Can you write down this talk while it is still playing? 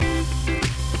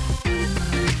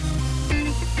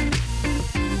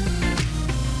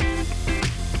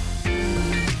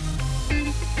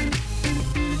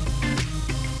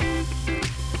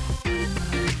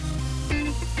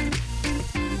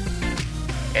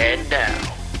And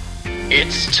now,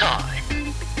 it's time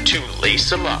to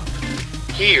lace 'em up.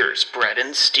 Here's Brett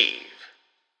and Steve.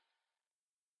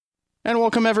 And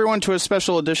welcome everyone to a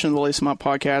special edition of the Lace 'em Up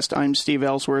podcast. I'm Steve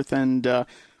Ellsworth, and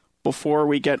before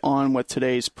we get on with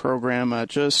today's program,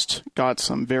 just got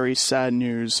some very sad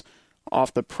news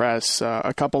off the press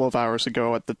a couple of hours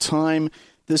ago. At the time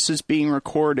this is being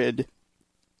recorded,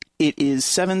 it is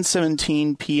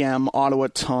 7:17 p.m. Ottawa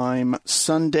time,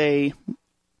 Sunday,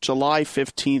 July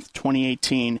 15th,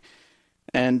 2018,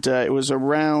 and it was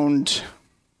around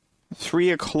 3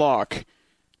 o'clock,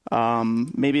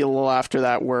 maybe a little after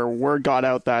that, where word got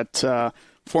out that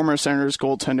former Senators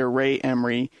goaltender Ray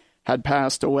Emery had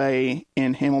passed away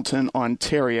in Hamilton,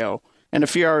 Ontario. And a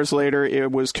few hours later,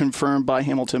 it was confirmed by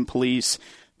Hamilton police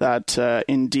that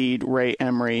indeed Ray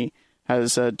Emery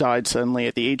has died suddenly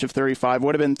at the age of 35,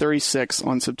 would have been 36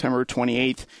 on September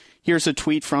 28th. Here's a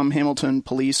tweet from Hamilton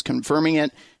police confirming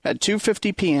it. At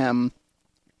 2:50 p.m.,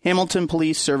 Hamilton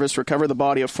Police Service recovered the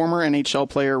body of former NHL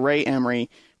player Ray Emery,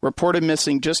 reported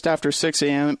missing just after 6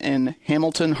 a.m. in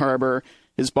Hamilton Harbor.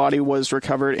 His body was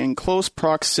recovered in close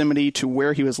proximity to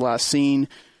where he was last seen.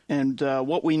 And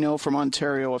what we know from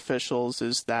Ontario officials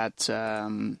is that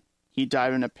he died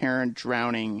of an apparent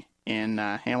drowning in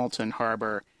Hamilton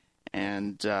Harbor.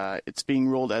 And it's being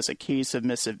ruled as a case of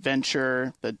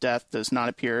misadventure. The death does not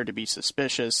appear to be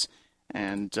suspicious.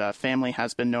 And family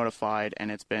has been notified,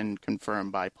 and it's been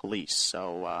confirmed by police.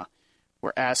 So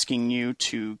we're asking you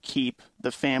to keep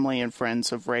the family and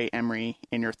friends of Ray Emery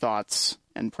in your thoughts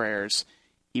and prayers.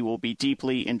 He will be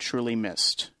deeply and truly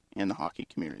missed in the hockey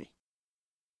community.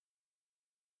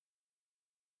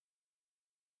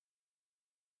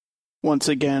 Once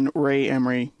again, Ray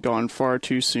Emery gone far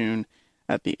too soon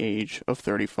at the age of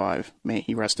 35. May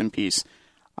he rest in peace.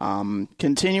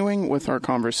 Continuing with our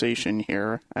conversation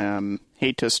here,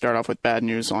 hate to start off with bad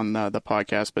news on the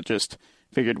podcast, but just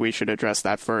figured we should address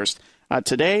that first.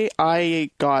 Today, I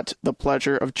got the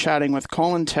pleasure of chatting with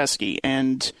Colin Teskey,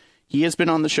 and he has been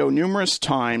on the show numerous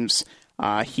times.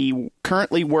 He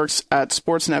currently works at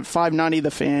Sportsnet 590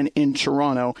 The Fan in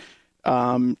Toronto.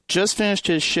 Just finished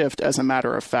his shift, as a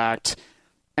matter of fact.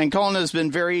 And Colin has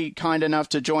been very kind enough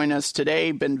to join us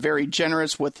today, been very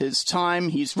generous with his time.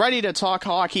 He's ready to talk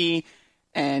hockey.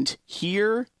 And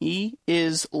here he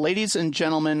is, ladies and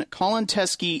gentlemen. Colin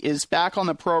Teskey is back on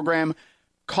the program.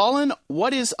 Colin,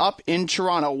 what is up in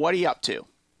Toronto? What are you up to?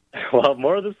 Well,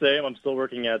 more of the same. I'm still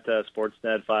working at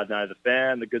Sportsnet 590 The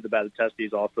Fan. The good, the bad, the testy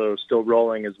is also still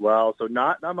rolling as well. So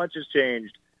not much has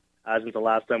changed since the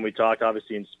last time we talked.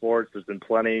 Obviously in sports, there's been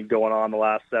plenty going on the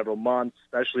last several months,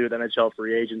 especially with NHL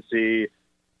free agency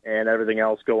and everything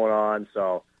else going on.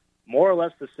 So more or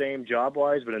less the same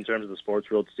job-wise, but in terms of the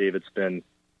sports world, Steve, it's been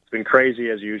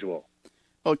crazy as usual.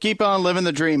 Well, keep on living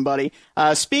the dream, buddy.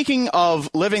 Speaking of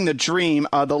living the dream,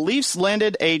 the Leafs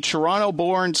landed a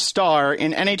Toronto-born star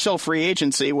in NHL free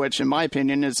agency, which, in my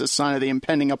opinion, is a sign of the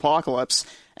impending apocalypse.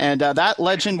 And that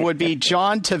legend would be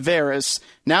John Tavares,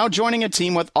 now joining a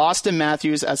team with Austin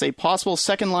Matthews as a possible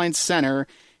second-line center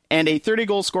and a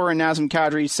 30-goal scorer in Nazem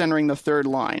Kadri centering the third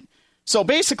line. So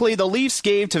basically, the Leafs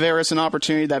gave Tavares an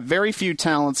opportunity that very few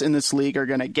talents in this league are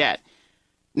going to get.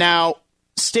 Now,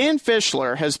 Stan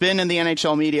Fischler has been in the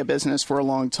NHL media business for a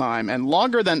long time, and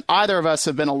longer than either of us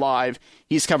have been alive.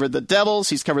 He's covered the Devils,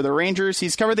 he's covered the Rangers,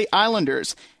 he's covered the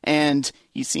Islanders, and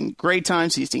he's seen great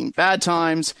times, he's seen bad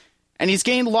times, and he's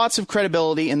gained lots of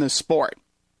credibility in the sport.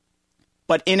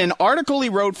 But in an article he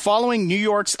wrote following New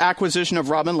York's acquisition of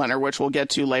Robin Lehner, which we'll get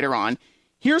to later on,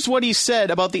 here's what he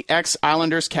said about the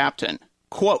ex-Islanders captain.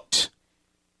 Quote,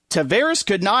 Tavares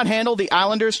could not handle the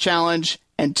Islanders' challenge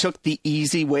and took the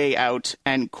easy way out,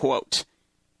 end quote.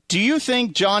 Do you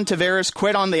think John Tavares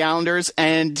quit on the Islanders?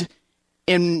 And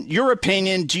in your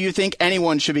opinion, do you think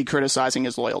anyone should be criticizing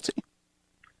his loyalty?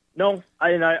 No,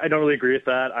 I don't really agree with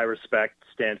that. I respect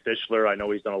Stan Fischler. I know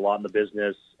he's done a lot in the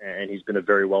business, and he's been a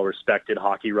very well-respected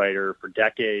hockey writer for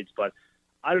decades. But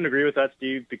I don't agree with that,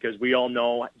 Steve, because we all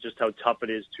know just how tough it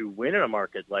is to win in a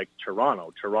market like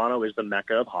Toronto. Toronto is the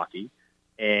mecca of hockey,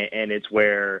 and it's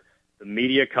where the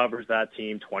media covers that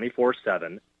team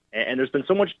 24/7, and there's been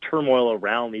so much turmoil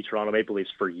around the Toronto Maple Leafs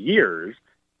for years,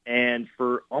 and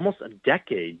for almost a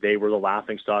decade, they were the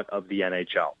laughingstock of the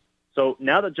NHL. So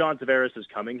now that John Tavares is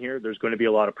coming here, there's going to be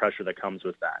a lot of pressure that comes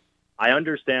with that. I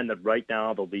understand that right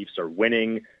now the Leafs are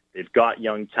winning. They've got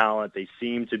young talent. They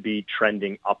seem to be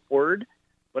trending upward,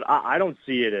 but I don't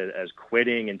see it as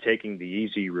quitting and taking the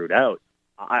easy route out.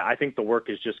 I think the work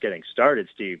is just getting started,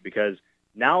 Steve, because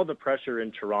now the pressure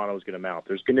in Toronto is going to mount.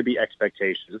 There's going to be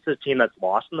expectations. It's a team that's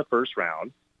lost in the first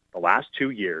round the last 2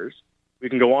 years. We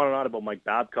can go on and on about Mike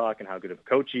Babcock and how good of a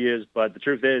coach he is, but the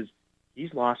truth is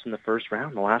he's lost in the first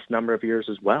round the last number of years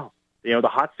as well. You know, the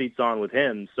hot seat's on with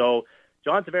him. So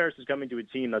John Tavares is coming to a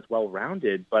team that's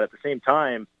well-rounded, but at the same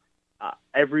time,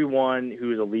 everyone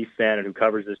who is a Leaf fan and who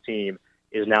covers this team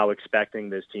is now expecting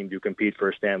this team to compete for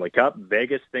a Stanley Cup.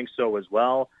 Vegas thinks so as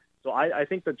well. So I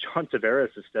think that John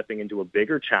Tavares is stepping into a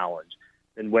bigger challenge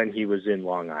than when he was in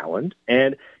Long Island.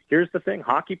 And here's the thing.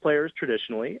 Hockey players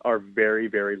traditionally are very,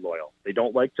 very loyal. They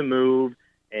don't like to move,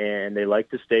 and they like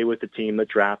to stay with the team that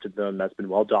drafted them. That's been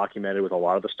well documented with a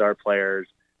lot of the star players.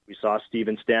 We saw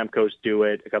Steven Stamkos do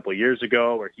it a couple of years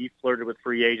ago where he flirted with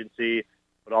free agency,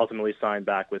 but ultimately signed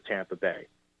back with Tampa Bay.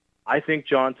 I think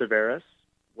John Tavares,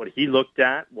 what he looked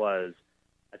at was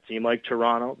a team like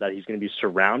Toronto, that he's going to be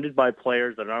surrounded by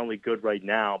players that are not only good right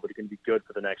now, but are going to be good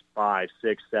for the next 5,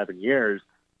 6, 7 years.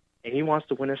 And he wants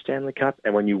to win a Stanley Cup.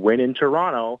 And when you win in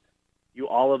Toronto, you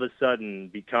all of a sudden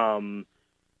become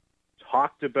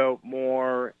talked about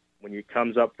more. When it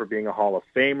comes up for being a Hall of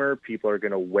Famer, people are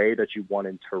going to weigh that you won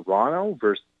in Toronto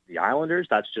versus the Islanders.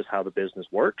 That's just how the business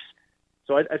works.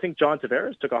 So I think John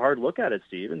Tavares took a hard look at it,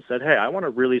 Steve, and said, hey, I want to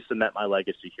really cement my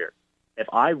legacy here. If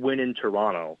I win in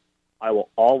Toronto, I will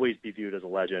always be viewed as a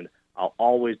legend. I'll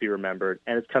always be remembered.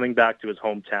 And it's coming back to his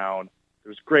hometown.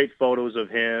 There's great photos of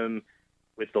him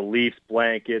with the Leafs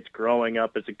blankets growing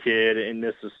up as a kid in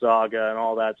Mississauga and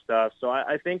all that stuff. So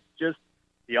I think just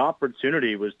the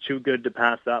opportunity was too good to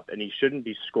pass up, and he shouldn't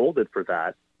be scolded for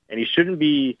that. And he shouldn't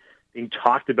be being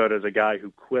talked about as a guy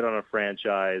who quit on a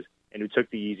franchise and who took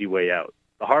the easy way out.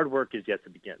 The hard work is yet to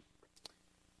begin.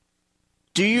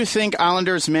 Do you think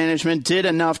Islanders management did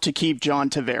enough to keep John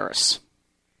Tavares?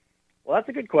 Well, that's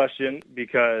a good question,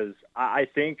 because I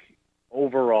think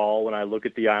overall, when I look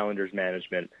at the Islanders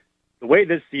management, the way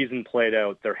this season played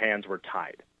out, their hands were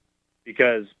tied,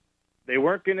 because they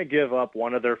weren't going to give up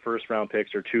one of their first-round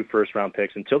picks or 2 first-round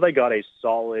picks until they got a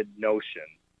solid notion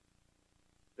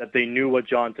that they knew what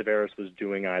John Tavares was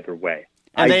doing either way.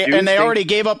 And they already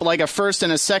gave up like a first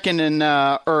and a second,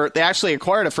 or they actually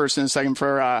acquired a first and a second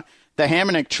for the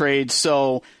Hamonic trade.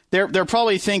 So they're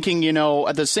probably thinking, you know,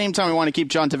 at the same time we want to keep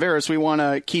John Tavares, we want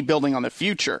to keep building on the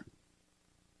future.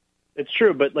 It's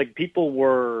true, but like people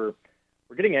were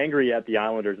getting angry at the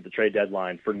Islanders at the trade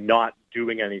deadline for not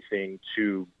doing anything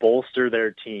to bolster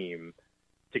their team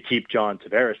to keep John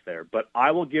Tavares there. But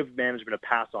I will give management a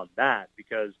pass on that,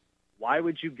 because why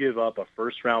would you give up a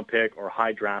first-round pick or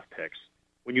high draft picks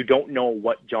when you don't know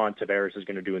what John Tavares is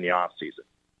going to do in the offseason?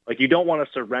 Like, you don't want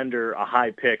to surrender a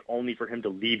high pick only for him to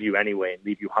leave you anyway and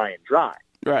leave you high and dry.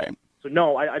 Right. So,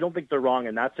 no, I don't think they're wrong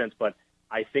in that sense, but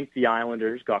I think the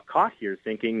Islanders got caught here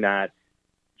thinking that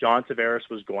John Tavares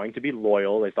was going to be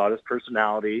loyal. They thought his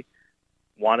personality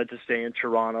wanted to stay in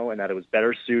Toronto and that it was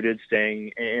better suited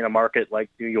staying in a market like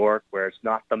New York, where it's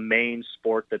not the main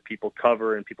sport that people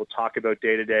cover and people talk about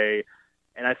day to day.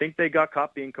 And I think they got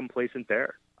caught being complacent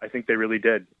there. I think they really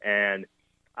did. And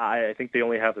I think they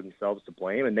only have themselves to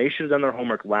blame, and they should have done their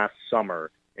homework last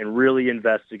summer and really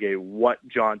investigate what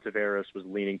John Tavares was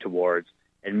leaning towards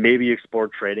and maybe explore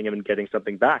trading him and getting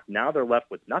something back. Now they're left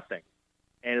with nothing.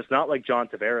 And it's not like John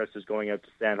Tavares is going out to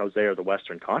San Jose or the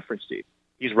Western Conference, Steve.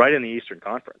 He's right in the Eastern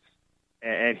Conference.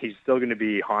 And he's still going to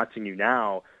be haunting you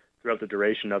now throughout the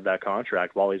duration of that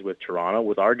contract while he's with Toronto,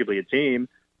 with arguably a team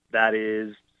that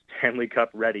is Stanley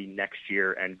Cup ready next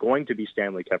year and going to be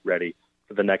Stanley Cup ready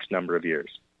for the next number of years.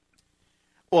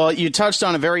 Well, you touched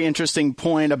on a very interesting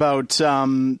point about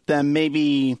them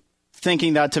maybe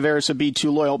thinking that Tavares would be too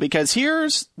loyal, because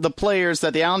here's the players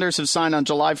that the Islanders have signed on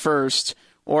July 1st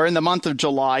or in the month of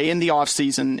July in the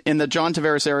offseason in the John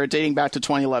Tavares era dating back to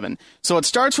 2011. So it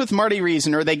starts with Marty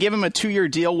Reasoner. They give him a 2-year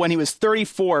deal when he was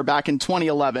 34 back in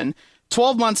 2011.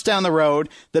 12 months down the road,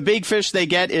 the big fish they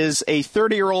get is a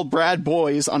 30-year-old Brad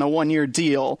Boyes on a 1-year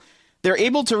deal. They're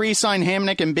able to re-sign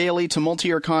Hamonic and Bailey to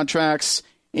multi-year contracts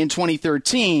in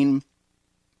 2013,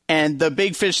 and the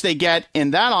big fish they get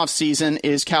in that offseason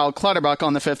is Cal Clutterbuck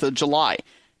on the 5th of July.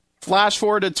 Flash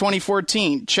forward to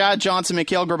 2014, Chad Johnson,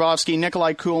 Mikhail Grabovski,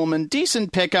 Nikolai Kuhlman,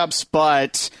 decent pickups,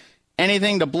 but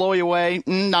anything to blow you away?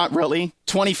 Not really.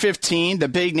 2015, the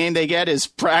big name they get is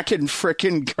Bracken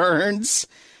frickin' Kearns.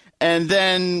 And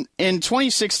then in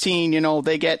 2016,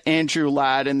 they get Andrew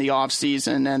Ladd in the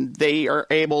offseason, and they are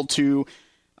able to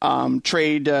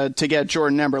trade to get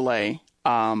Jordan Eberle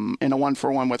in a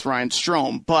 1-for-1 with Ryan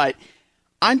Strome. But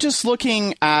I'm just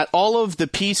looking at all of the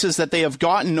pieces that they have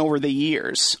gotten over the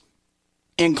years,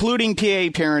 including P.A.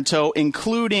 Parenteau,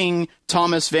 including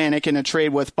Thomas Vanek in a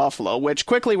trade with Buffalo, which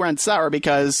quickly went sour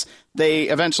because they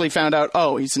eventually found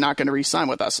out, he's not going to re-sign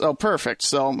with us. Oh, perfect.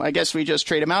 So I guess we just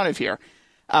trade him out of here.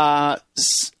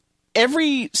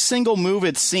 every single move,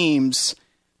 it seems,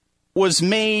 was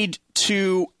made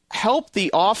to help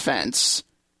the offense,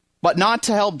 but not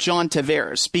to help John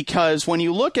Tavares. Because when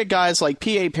you look at guys like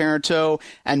P.A. Parenteau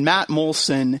and Matt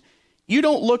Molson, you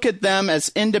don't look at them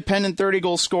as independent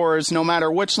 30-goal scorers no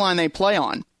matter which line they play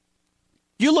on.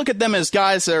 You look at them as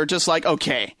guys that are just like,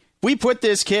 okay, we put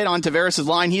this kid on Tavares'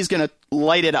 line, he's going to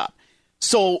light it up.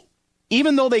 So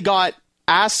even though they got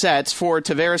assets for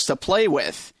Tavares to play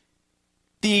with,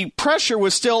 the pressure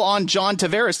was still on John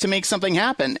Tavares to make something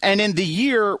happen. And in the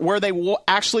year where they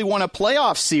actually won a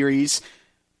playoff series,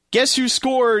 guess who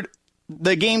scored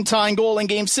the game-tying goal in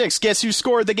Game 6? Guess who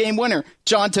scored the game winner?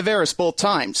 John Tavares, both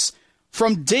times.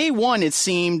 From day one, it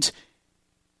seemed,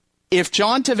 if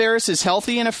John Tavares is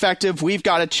healthy and effective, we've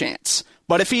got a chance.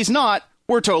 But if he's not,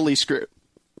 we're totally screwed.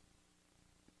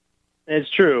 It's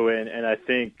true, and I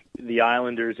think the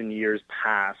Islanders in years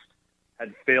past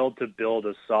had failed to build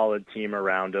a solid team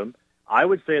around him. I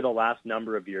would say the last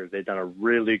number of years they've done a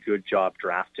really good job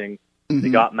drafting. Mm-hmm. They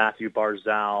got Matthew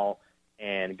Barzal,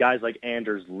 and guys like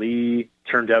Anders Lee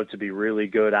turned out to be really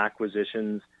good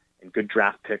acquisitions and good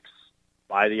draft picks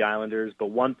by the Islanders. But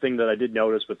one thing that I did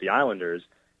notice with the Islanders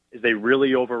is they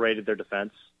really overrated their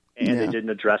defense, and they didn't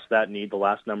address that need the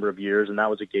last number of years, and that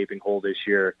was a gaping hole this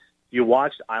year. You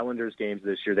watched Islanders games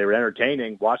this year, they were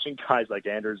entertaining. Watching guys like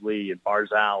Anders Lee and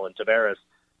Barzal and Tavares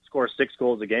score 6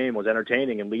 goals a game was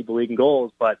entertaining and lead the league in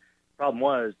goals, but the problem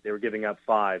was they were giving up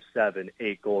 5, 7,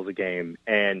 8 goals a game,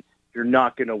 and you're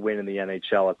not going to win in the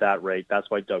NHL at that rate. That's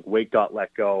why Doug Weight got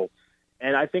let go.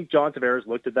 And I think John Tavares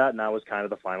looked at that, and that was kind of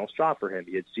the final straw for him.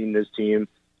 He had seen this team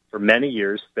for many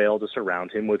years fail to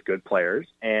surround him with good players,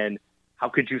 and how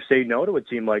could you say no to a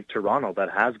team like Toronto that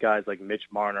has guys like Mitch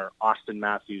Marner, Austin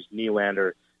Matthews,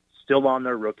 Nylander still on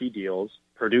their rookie deals,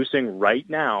 producing right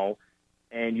now,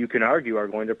 and you can argue are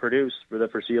going to produce for the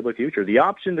foreseeable future? The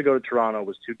option to go to Toronto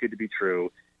was too good to be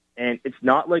true, and it's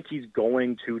not like he's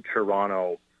going to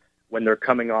Toronto when they're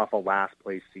coming off a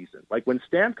last-place season. Like when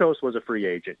Stamkos was a free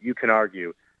agent, you can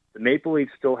argue the Maple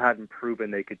Leafs still hadn't proven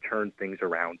they could turn things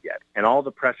around yet, and all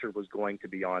the pressure was going to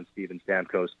be on Steven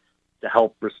Stamkos to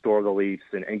help restore the Leafs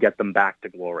and get them back to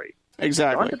glory.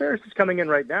 Exactly. John Tavares is coming in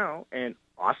right now, and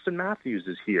Austin Matthews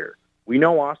is here. We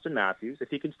know Austin Matthews, if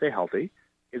he can stay healthy,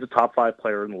 is a top 5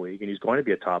 player in the league, and he's going to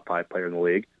be a top 5 player in the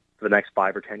league for the next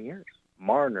 5 or 10 years.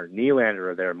 Marner,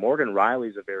 Nylander are there. Morgan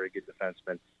Riley's a very good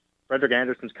defenseman. Frederik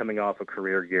Andersen's coming off a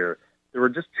career year. There were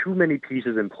just too many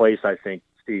pieces in place, I think,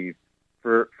 Steve,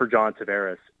 for John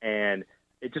Tavares, and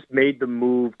it just made the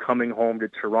move coming home to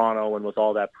Toronto and with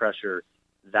all that pressure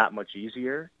that much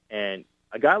easier. And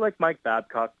a guy like Mike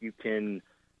Babcock, you can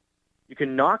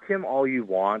knock him all you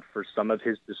want for some of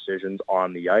his decisions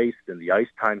on the ice and the ice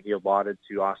time he allotted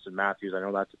to Austin Matthews. I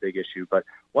know that's a big issue, but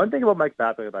one thing about Mike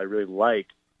Babcock that I really like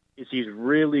is he's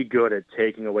really good at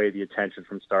taking away the attention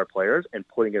from star players and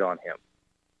putting it on him.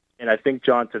 And I think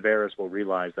John Tavares will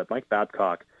realize that Mike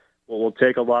Babcock will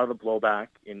take a lot of the blowback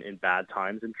in bad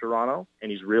times in Toronto,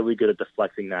 and he's really good at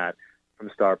deflecting that from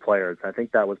star players. I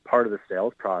think that was part of the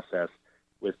sales process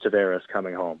with Tavares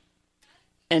coming home.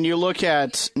 And you look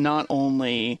at not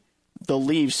only the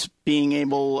Leafs being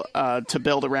able to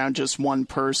build around just one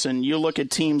person, you look at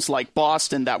teams like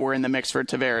Boston that were in the mix for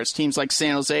Tavares, teams like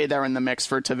San Jose that were in the mix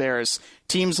for Tavares,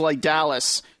 teams like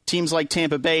Dallas, teams like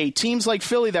Tampa Bay, teams like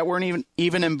Philly that weren't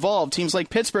even involved, teams like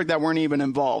Pittsburgh that weren't even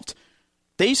involved.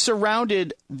 They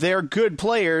surrounded their good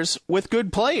players with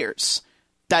good players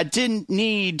that didn't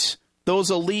need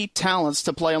those elite talents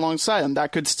to play alongside them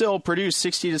that could still produce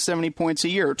 60 to 70 points a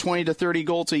year, 20 to 30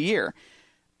 goals a year.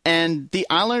 And the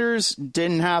Islanders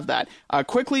didn't have that.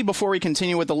 Quickly, before we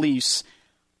continue with the Leafs,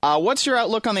 what's your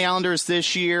outlook on the Islanders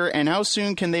this year, and how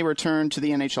soon can they return to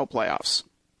the NHL playoffs?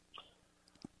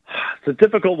 It's a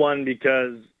difficult one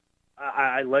because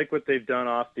I like what they've done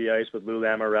off the ice with Lou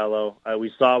Lamoriello.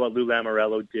 We saw what Lou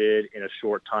Lamoriello did in a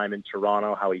short time in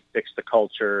Toronto, how he fixed the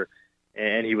culture,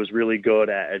 and he was really good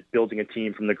at building a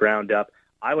team from the ground up.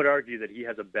 I would argue that he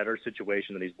has a better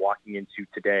situation that he's walking into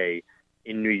today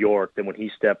in New York than when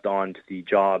he stepped on to the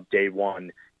job day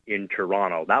one in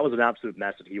Toronto. That was an absolute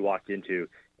mess that he walked into,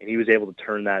 and he was able to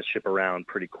turn that ship around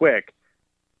pretty quick.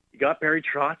 You got Barry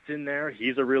Trotz in there.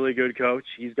 He's a really good coach.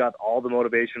 He's got all the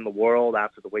motivation in the world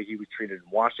after the way he was treated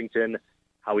in Washington,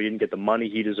 how he didn't get the money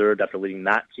he deserved after leading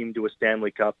that team to a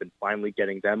Stanley Cup and finally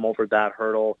getting them over that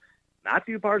hurdle.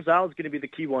 Matthew Barzal is going to be the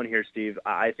key one here, Steve.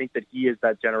 I think that he is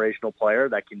that generational player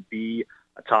that can be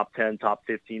a top 10, top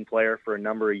 15 player for a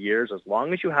number of years. As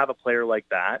long as you have a player like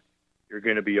that, you're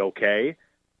going to be okay.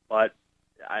 But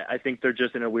I think they're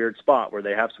just in a weird spot where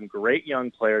they have some great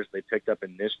young players they picked up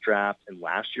in this draft and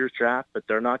last year's draft, but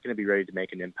they're not going to be ready to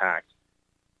make an impact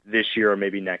this year or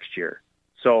maybe next year.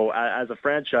 So as a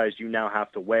franchise, you now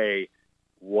have to weigh,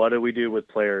 what do we do with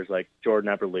players like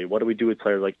Jordan Eberle? What do we do with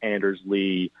players like Anders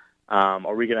Lee?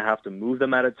 Are we going to have to move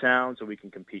them out of town so we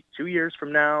can compete 2 years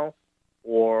from now?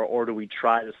 Or do we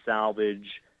try to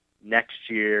salvage next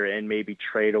year and maybe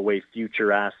trade away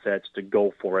future assets to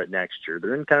go for it next year?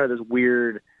 They're in kind of this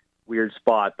weird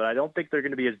spot, but I don't think they're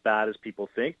going to be as bad as people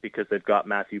think because they've got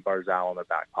Matthew Barzal in their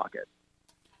back pocket.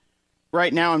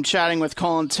 Right now I'm chatting with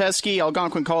Colin Teskey,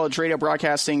 Algonquin College radio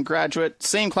broadcasting graduate,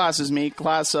 same class as me,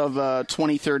 class of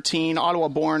 2013,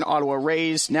 Ottawa-born, Ottawa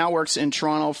raised, now works in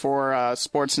Toronto for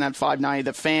Sportsnet 590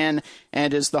 The Fan,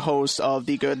 and is the host of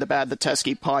the Good, the Bad, the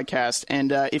Teskey podcast.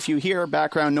 And if you hear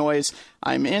background noise,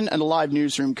 I'm in a live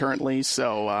newsroom currently,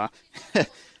 so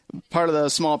part of the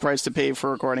small price to pay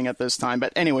for recording at this time.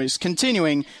 But anyways,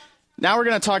 continuing, now we're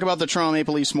going to talk about the Toronto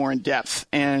Maple Leafs more in depth.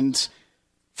 And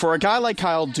for a guy like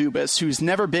Kyle Dubas, who's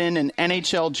never been an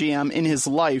NHL GM in his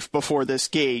life before this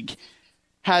gig,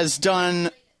 has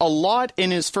done a lot in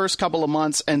his first couple of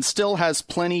months and still has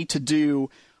plenty to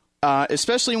do,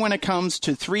 especially when it comes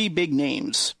to three big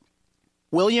names: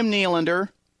 William Nylander,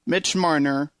 Mitch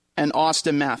Marner, and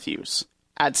Austin Matthews.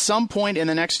 At some point in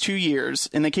the next 2 years,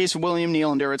 in the case of William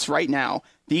Nylander, it's right now,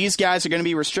 these guys are going to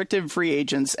be restricted free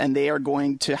agents and they are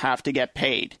going to have to get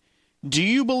paid. Do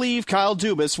you believe Kyle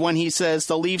Dubas when he says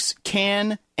the Leafs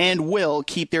can and will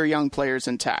keep their young players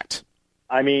intact?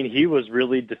 I mean, he was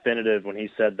really definitive when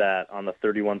he said that on the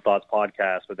 31 Thoughts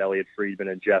podcast with Elliot Friedman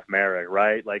and Jeff Merrick,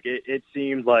 right? Like, it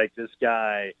seems like this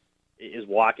guy is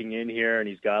walking in here and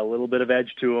he's got a little bit of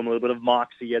edge to him, a little bit of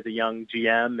moxie as a young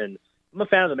GM. And I'm a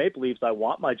fan of the Maple Leafs. I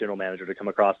want my general manager to come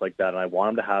across like that, and I want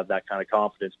him to have that kind of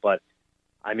confidence. But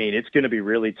I mean, it's going to be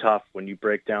really tough when you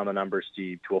break down the numbers,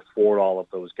 Steve, to afford all of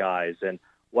those guys. And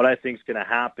what I think is going to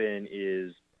happen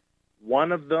is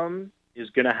one of them is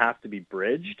going to have to be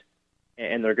bridged,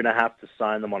 and they're going to have to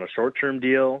sign them on a short-term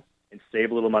deal and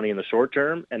save a little money in the short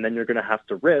term, and then you're going to have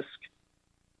to risk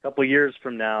a couple of years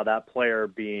from now that player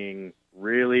being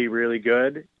really, really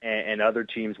good and other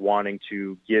teams wanting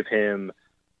to give him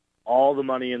all the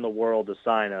money in the world to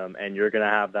sign him, and you're going to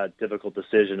have that difficult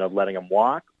decision of letting him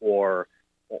walk or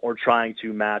trying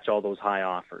to match all those high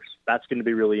offers. That's going to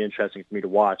be really interesting for me to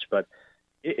watch. But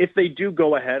if they do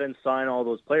go ahead and sign all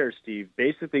those players, Steve,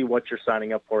 basically what you're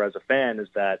signing up for as a fan is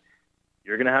that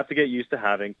you're going to have to get used to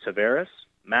having Tavares,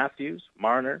 Matthews,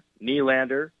 Marner,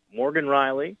 Nylander, Morgan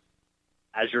Riley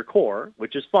as your core,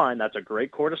 which is fine. That's a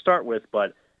great core to start with,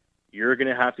 but you're going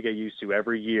to have to get used to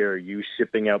every year you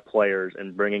shipping out players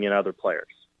and bringing in other players.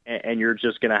 And you're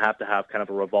just going to have kind of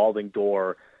a revolving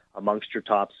door amongst your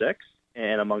top six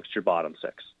and amongst your bottom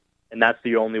six. And that's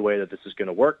the only way that this is going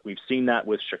to work. We've seen that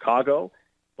with Chicago.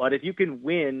 But if you can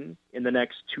win in the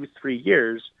next 2-3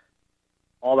 years,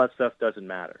 all that stuff doesn't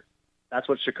matter. That's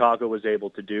what Chicago was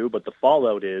able to do. But the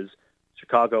fallout is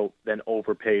Chicago then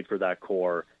overpaid for that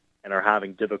core and are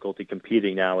having difficulty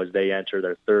competing now as they enter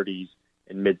their 30s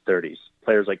and mid-30s.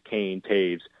 Players like Kane,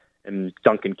 Taves, and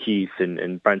Duncan Keith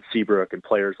and Brent Seabrook and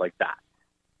players like that.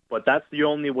 But that's the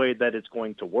only way that it's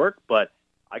going to work. But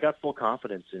I got full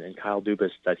confidence in Kyle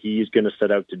Dubas that he's going to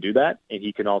set out to do that, and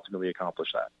he can ultimately accomplish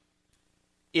that.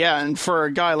 Yeah, and for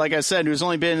a guy, like I said, who's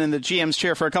only been in the GM's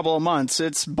chair for a couple of months,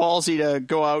 it's ballsy to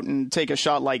go out and take a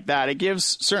shot like that. It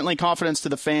gives certainly confidence to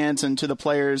the fans and to the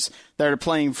players that are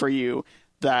playing for you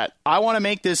that I want to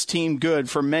make this team good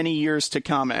for many years to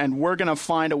come, and we're going to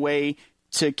find a way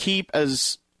to keep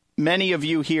as many of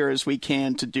you here as we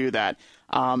can to do that.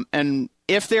 And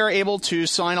if they're able to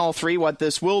sign all three, what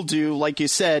this will do, like you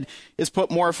said, is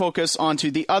put more focus onto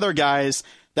the other guys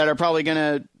that are probably going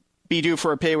to be due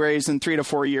for a pay raise in 3 to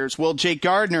 4 years. Will Jake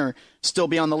Gardiner still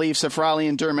be on the Leafs if Riley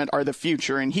and Dermott are the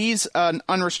future? And he's an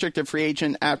unrestricted free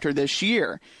agent after this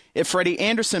year. If Freddie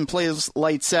Anderson plays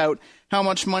lights out, how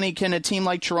much money can a team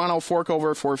like Toronto fork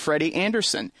over for Freddie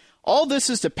Anderson? All this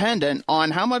is dependent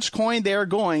on how much coin they're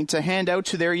going to hand out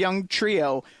to their young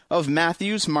trio of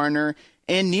Matthews, Marner,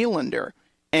 and Nylander.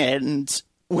 And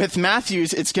with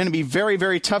Matthews, it's going to be very,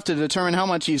 very tough to determine how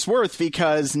much he's worth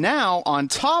because now, on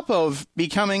top of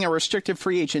becoming a restricted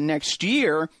free agent next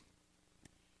year,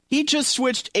 he just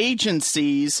switched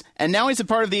agencies, and now he's a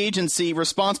part of the agency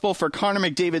responsible for Connor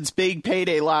McDavid's big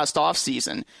payday last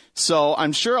offseason. So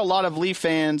I'm sure a lot of Leaf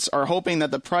fans are hoping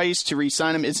that the price to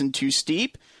re-sign him isn't too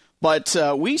steep. But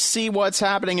we see what's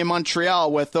happening in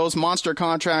Montreal with those monster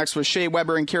contracts with Shea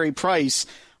Weber and Carey Price.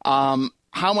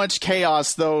 How much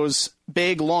chaos those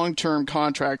big long-term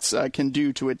contracts can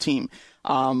do to a team.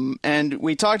 And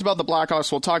we talked about the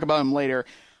Blackhawks. We'll talk about them later.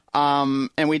 And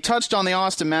we touched on the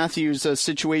Austin Matthews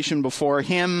situation before.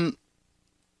 Him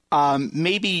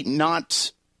maybe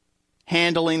not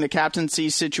handling the captaincy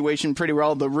situation pretty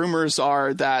well. The rumors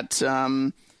are that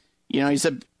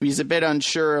he's a bit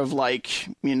unsure of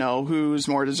who's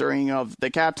more deserving of the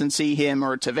captaincy, him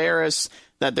or Tavares.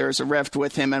 That there's a rift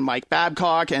with him and Mike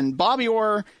Babcock, and Bobby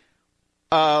Orr,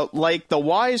 like the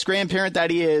wise grandparent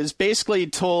that he is, basically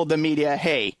told the media,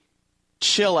 "Hey,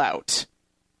 chill out."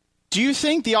 Do you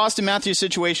think the Austin Matthews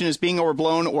situation is being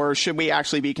overblown, or should we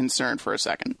actually be concerned for a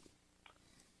second?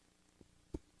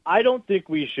 I don't think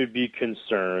we should be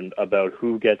concerned about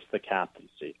who gets the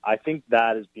captaincy. I think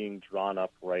that is being drawn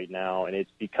up right now, and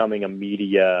it's becoming a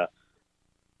media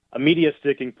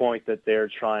sticking point that they're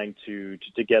trying to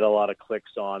get a lot of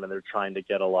clicks on, and they're trying to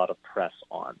get a lot of press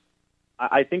on.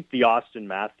 I think the Austin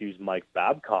Matthews-Mike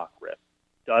Babcock rift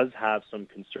does have some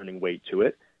concerning weight to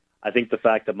it. I think the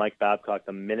fact that Mike Babcock,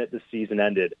 the minute the season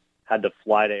ended, had to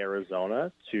fly to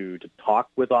Arizona to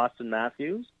talk with Austin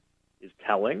Matthews is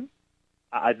telling.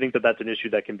 I think that that's an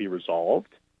issue that can be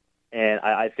resolved. And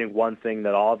I think one thing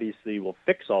that obviously will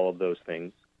fix all of those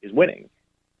things is winning.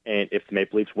 And if the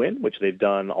Maple Leafs win, which they've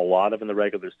done a lot of in the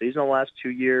regular season the last 2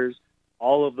 years,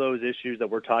 all of those issues that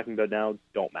we're talking about now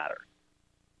don't matter.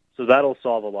 So that'll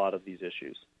solve a lot of these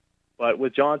issues. But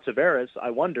with John Tavares,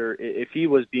 I wonder if he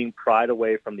was being pried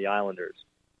away from the Islanders.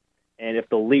 And if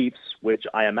the Leafs, which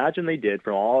I imagine they did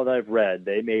from all that I've read,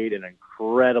 they made an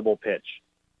incredible pitch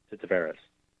to Tavares.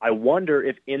 I wonder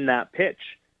if in that pitch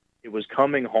it was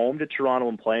coming home to Toronto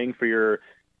and playing for your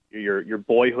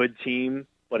boyhood team,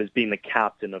 but as being the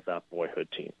captain of that boyhood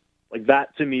team. Like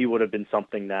that to me would have been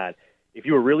something that if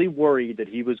you were really worried that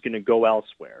he was going to go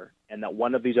elsewhere and that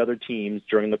one of these other teams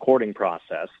during the courting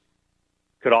process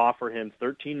could offer him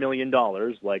 $13 million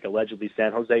like allegedly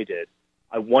San Jose did,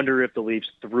 I wonder if the Leafs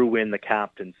threw in the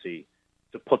captaincy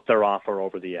to put their offer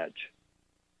over the edge.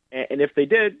 And if they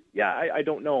did, I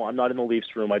don't know. I'm not in the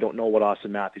Leafs room. I don't know what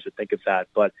Austin Matthews would think of that.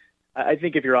 But I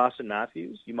think if you're Austin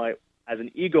Matthews, you might, as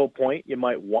an ego point, you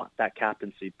might want that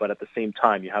captaincy. But at the same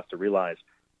time, you have to realize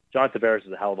John Tavares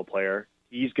is a hell of a player.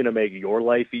 He's going to make your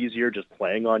life easier just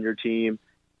playing on your team.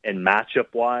 And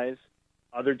matchup-wise,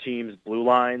 other teams' blue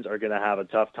lines are going to have a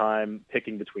tough time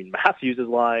picking between Matthews'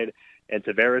 line and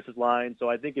Tavares' line. So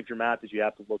I think if you're Matthews, you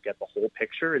have to look at the whole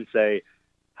picture and say,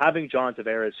 having John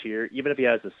Tavares here, even if he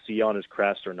has a C on his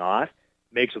crest or not,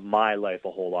 makes my life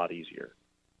a whole lot easier.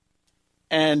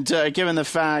 And given the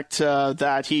fact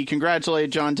that he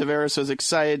congratulated John Tavares, was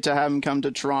excited to have him come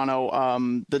to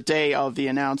Toronto the day of the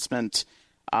announcement,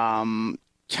 kind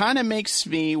of makes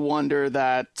me wonder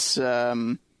that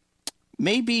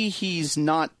maybe he's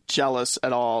not jealous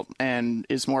at all and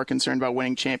is more concerned about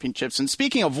winning championships. And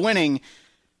speaking of winning,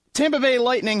 Tampa Bay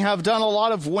Lightning have done a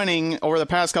lot of winning over the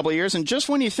past couple of years, and just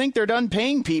when you think they're done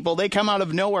paying people, they come out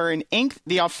of nowhere and ink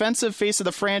the offensive face of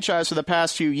the franchise for the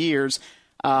past few years.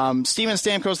 Steven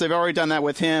Stamkos, they've already done that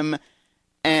with him,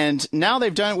 and now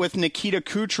they've done it with Nikita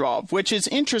Kucherov, which is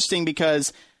interesting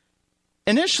because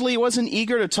initially he wasn't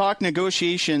eager to talk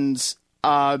negotiations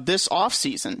this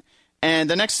offseason, and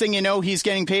the next thing you know, he's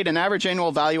getting paid an average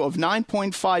annual value of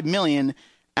 $9.5 million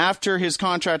after his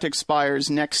contract expires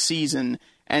next season.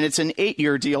 And it's an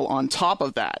 8-year deal on top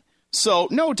of that. So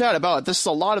no doubt about it, this is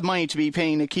a lot of money to be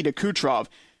paying Nikita Kucherov.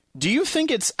 Do you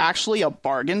think it's actually a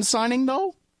bargain signing,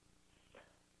 though?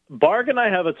 Bargain I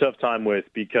have a tough time with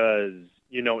because,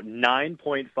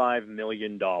 $9.5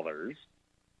 million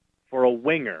for a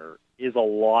winger is a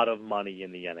lot of money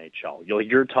in the NHL.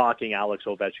 You're talking Alex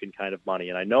Ovechkin kind of money.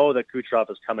 And I know that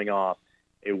Kucherov is coming off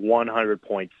a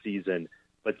 100-point season,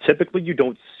 but typically you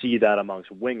don't see that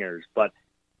amongst wingers. But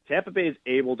Tampa Bay is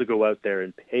able to go out there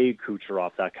and pay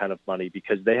Kucherov that kind of money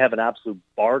because they have an absolute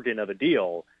bargain of a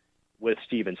deal with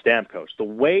Steven Stamkos. The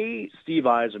way Steve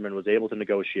Yzerman was able to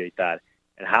negotiate that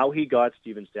and how he got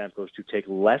Steven Stamkos to take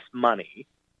less money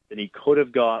than he could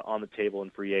have got on the table in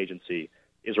free agency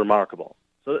is remarkable.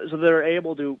 So they're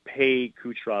able to pay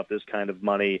Kucherov this kind of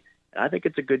money, and I think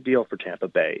it's a good deal for Tampa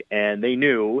Bay. And they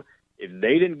knew if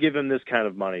they didn't give him this kind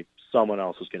of money, someone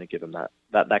else was going to give him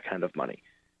that kind of money.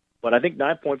 But I think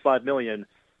 $9.5 million,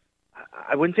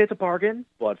 I wouldn't say it's a bargain,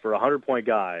 but for a 100-point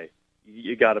guy,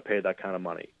 you got to pay that kind of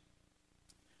money.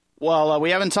 Well, we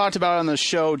haven't talked about it on the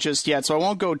show just yet, so I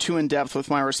won't go too in-depth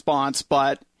with my response,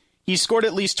 but he scored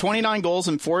at least 29 goals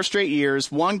in 4 straight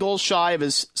years, 1 goal shy of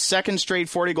his second straight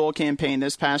 40-goal campaign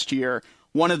this past year,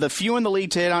 one of the few in the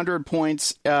league to hit 100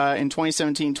 points in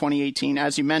 2017-2018,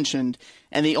 as you mentioned.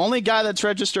 And the only guy that's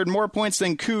registered more points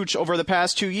than Kuch over the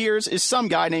past 2 years is some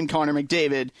guy named Connor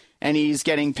McDavid, and he's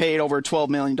getting paid over $12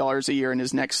 million a year in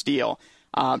his next deal.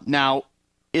 Now,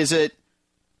 is it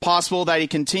possible that he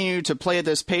continue to play at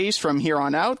this pace from here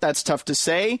on out? That's tough to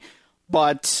say,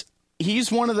 but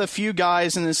he's one of the few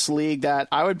guys in this league that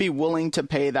I would be willing to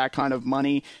pay that kind of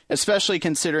money, especially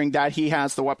considering that he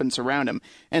has the weapons around him.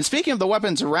 And speaking of the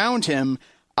weapons around him,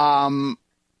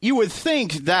 you would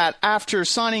think that after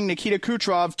signing Nikita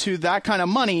Kucherov to that kind of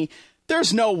money,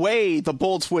 there's no way the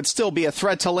Bolts would still be a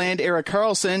threat to land Erik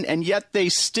Karlsson, and yet they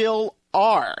still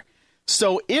are.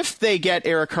 So if they get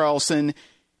Erik Karlsson,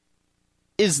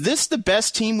 is this the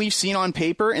best team we've seen on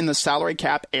paper in the salary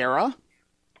cap era?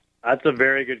 That's a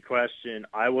very good question.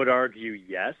 I would argue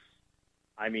yes.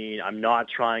 I mean, I'm not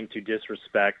trying to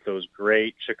disrespect those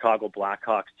great Chicago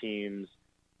Blackhawks teams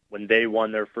when they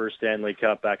won their first Stanley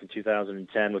Cup back in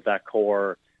 2010 with that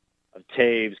core of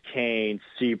Taves, Kane,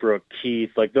 Seabrook,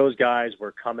 Keith. Like, those guys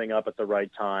were coming up at the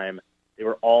right time. They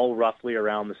were all roughly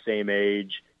around the same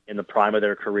age in the prime of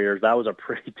their careers. That was a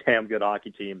pretty damn good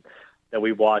hockey team that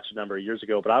we watched a number of years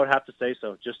ago. But I would have to say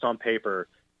so, just on paper,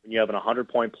 when you have an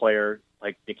 100-point player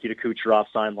like Nikita Kucherov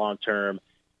signed long-term,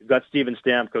 you've got Steven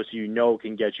Stamkos, who you know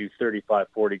can get you 35,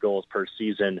 40 goals per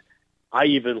season. I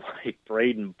even like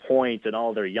Braden Point and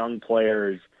all their young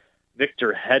players,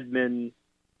 Victor Hedman.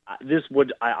 This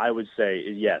would, I would say,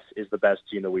 yes, is the best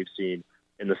team that we've seen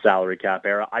in the salary cap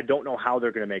era. I don't know how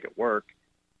they're going to make it work.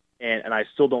 And I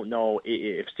still don't know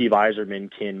if Steve Yzerman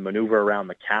can maneuver around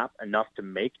the cap enough to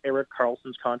make Erik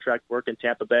Karlsson's contract work in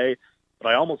Tampa Bay. But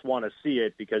I almost want to see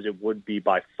it because it would be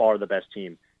by far the best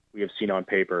team we have seen on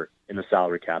paper in the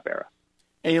salary cap era.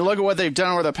 And you look at what they've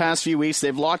done over the past few weeks.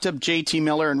 They've locked up JT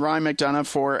Miller and Ryan McDonough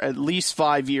for at least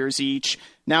 5 years each.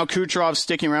 Now Kucherov's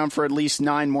sticking around for at least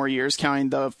 9 more years, counting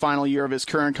the final year of his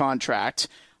current contract.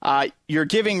 You're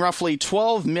giving roughly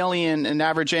 $12 million in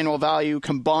average annual value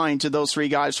combined to those 3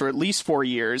 guys for at least 4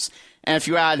 years. And if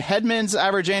you add Hedman's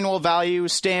average annual value,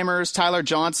 Stammer's, Tyler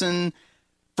Johnson,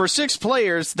 for 6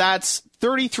 players, that's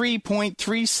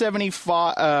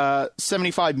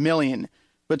 $33.375 million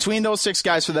between those 6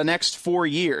 guys for the next 4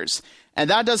 years. And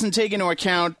that doesn't take into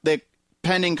account the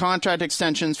pending contract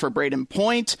extensions for Braden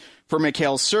Point, for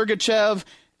Mikhail Sergachev,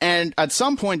 and at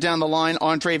some point down the line,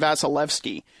 Andrei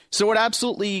Vasilevsky. So it would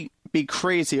absolutely be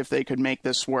crazy if they could make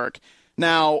this work.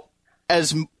 Now,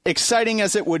 as exciting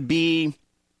as it would be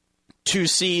to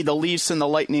see the Leafs and the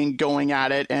Lightning going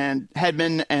at it and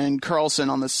Hedman and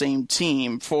Karlsson on the same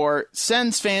team, for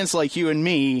Sens fans like you and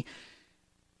me,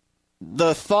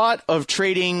 the thought of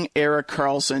trading Erik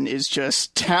Karlsson is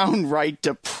just downright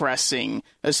depressing,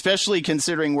 especially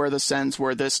considering where the Sens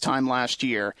were this time last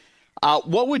year.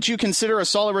 What would you consider a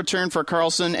solid return for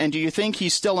Karlsson, and do you think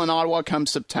he's still in Ottawa come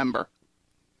September?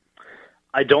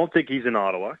 I don't think he's in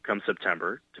Ottawa come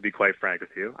September, to be quite frank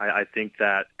with you. I think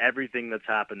that everything that's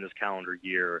happened this calendar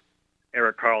year,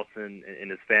 Erik Karlsson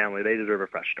and his family, they deserve a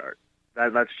fresh start.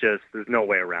 That's just, there's no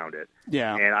way around it.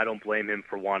 Yeah. And I don't blame him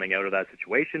for wanting out of that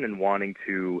situation and wanting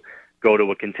to go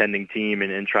to a contending team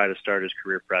and try to start his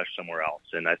career fresh somewhere else.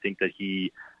 And I think that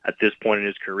he, at this point in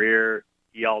his career,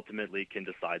 he ultimately can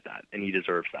decide that, and he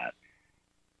deserves that.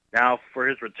 Now, for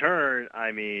his return,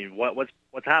 I mean, what's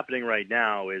happening right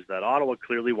now is that Ottawa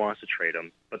clearly wants to trade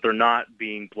him, but they're not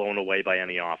being blown away by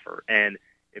any offer. And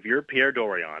if you're Pierre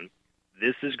Dorion,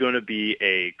 this is going to be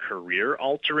a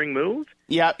career-altering move.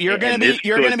 Yeah, you're going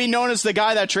to be known as the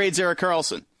guy that trades Erik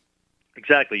Karlsson.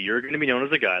 Exactly, you're going to be known as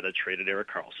the guy that traded Erik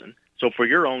Karlsson. So for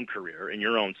your own career and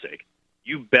your own sake,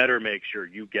 you better make sure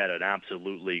you get an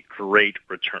absolutely great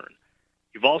return.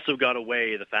 You've also got to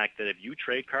weigh the fact that if you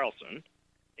trade Karlsson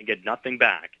and get nothing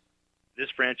back, this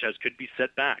franchise could be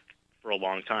set back for a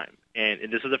long time.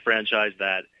 And this is a franchise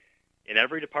that in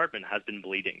every department has been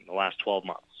bleeding the last 12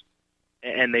 months.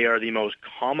 And they are the most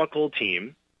comical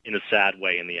team in a sad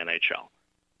way in the NHL.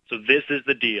 So this is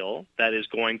the deal that is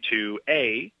going to,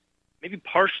 A, maybe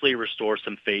partially restore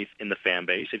some faith in the fan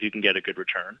base if you can get a good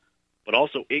return, but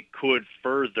also it could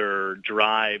further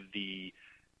drive the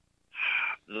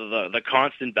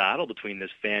constant battle between this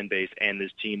fan base and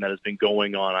this team that has been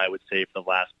going on, I would say, for the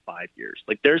last 5 years.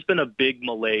 Like, there's been a big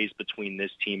malaise between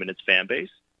this team and its fan base,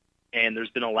 and there's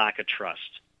been a lack of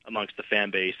trust amongst the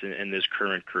fan base and this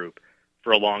current group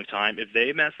for a long time. If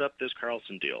they mess up this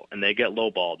Karlsson deal and they get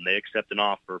lowballed and they accept an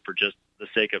offer for just the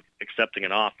sake of accepting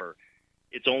an offer,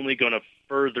 it's only going to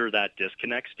further that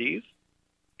disconnect, Steve.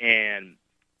 And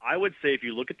I would say if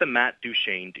you look at the Matt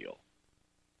Duchene deal,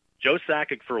 Joe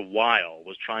Sakic for a while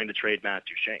was trying to trade Matt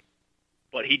Duchene.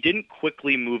 But he didn't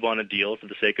quickly move on a deal for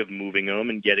the sake of moving him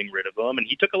and getting rid of him, and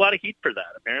he took a lot of heat for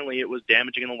that. Apparently it was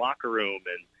damaging in the locker room,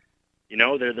 and, you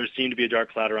know, there seemed to be a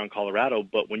dark cloud around Colorado.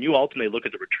 But when you ultimately look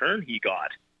at the return he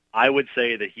got, I would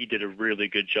say that he did a really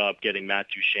good job getting Matt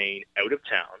Duchene out of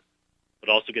town, but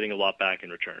also getting a lot back in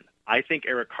return. I think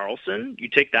Erik Karlsson, you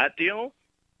take that deal,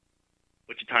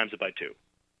 but you times it by 2.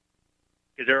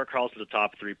 Because Erik Karlsson's a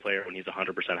top 3 player when he's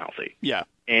 100% healthy. Yeah.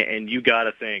 And you got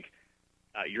to think,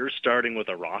 you're starting with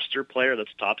a roster player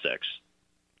that's top 6.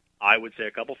 I would say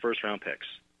a couple first-round picks,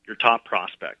 your top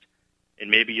prospect, and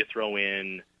maybe you throw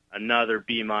in another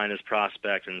B-minus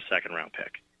prospect and a second-round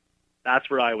pick. That's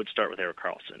where I would start with Erik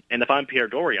Karlsson. And if I'm Pierre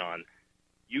Dorion,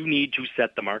 you need to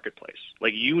set the marketplace.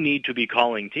 Like, you need to be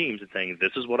calling teams and saying,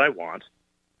 this is what I want.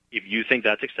 If you think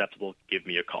that's acceptable, give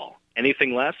me a call.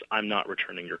 Anything less, I'm not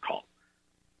returning your call.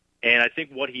 And I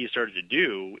think what he has started to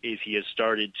do is he has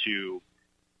started to,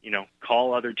 you know,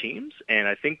 call other teams. And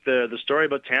I think the story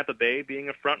about Tampa Bay being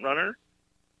a front runner,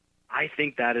 I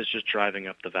think that is just driving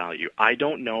up the value. I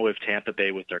don't know if Tampa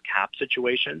Bay, with their cap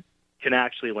situation, can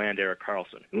actually land Erik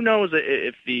Karlsson. Who knows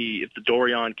if the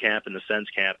Dorion camp and the Sens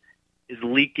camp is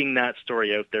leaking that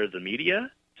story out there to the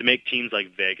media to make teams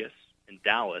like Vegas and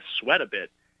Dallas sweat a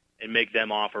bit and make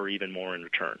them offer even more in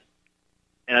return.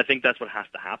 And I think that's what has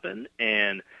to happen.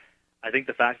 And I think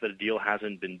the fact that a deal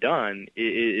hasn't been done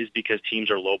is because teams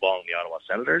are lowballing the Ottawa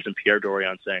Senators, and Pierre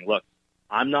Dorion saying, look,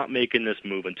 I'm not making this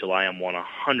move until I am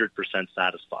 100%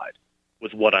 satisfied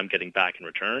with what I'm getting back in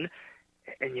return.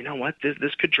 And you know what?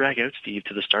 This could drag out, Steve,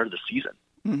 to the start of the season.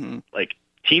 Mm-hmm. Like,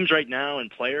 teams right now and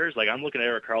players, like, I'm looking at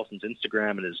Erik Karlsson's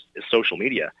Instagram and his social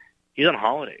media. He's on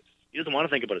holidays. He doesn't want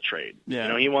to think about a trade. Yeah.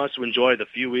 You know, he wants to enjoy the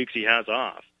few weeks he has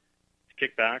off.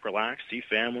 Kick back, relax, see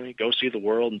family, go see the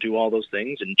world, and do all those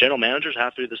things. And general managers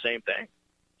have to do the same thing.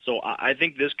 So I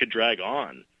think this could drag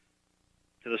on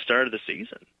to the start of the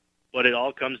season. But it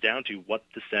all comes down to what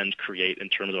the Sens create in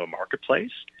terms of a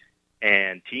marketplace.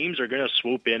 And teams are going to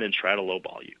swoop in and try to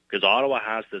lowball you. Because Ottawa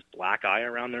has this black eye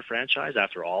around their franchise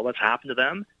after all that's happened to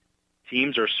them.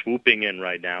 Teams are swooping in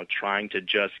right now trying to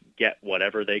just get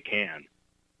whatever they can.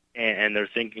 And they're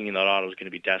thinking that Ottawa's going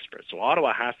to be desperate. So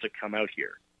Ottawa has to come out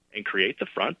here and create the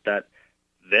front that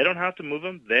they don't have to move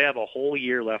him. They have a whole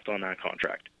year left on that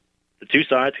contract. The two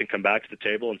sides can come back to the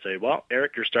table and say, well,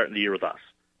 Erik, you're starting the year with us.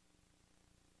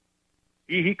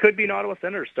 He could be an Ottawa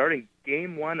Senator starting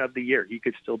game 1 of the year. He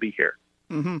could still be here.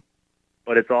 Mm-hmm.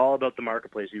 But it's all about the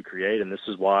marketplace you create, and this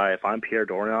is why if I'm Pierre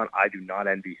Dorion, I do not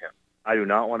envy him. I do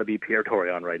not want to be Pierre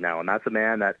Dorion right now. And that's a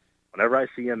man that whenever I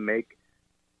see him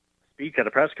speak at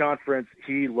a press conference,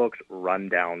 he looks run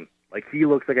down. Like, he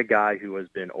looks like a guy who has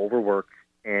been overworked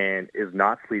and is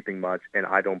not sleeping much, and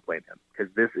I don't blame him,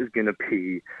 because this is going to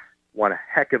be one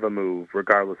heck of a move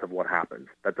regardless of what happens.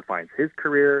 That defines his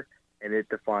career, and it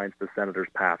defines the Senators'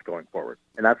 path going forward.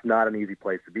 And that's not an easy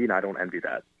place to be, and I don't envy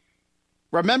that.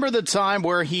 Remember the time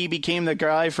where he became the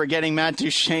guy for getting Matt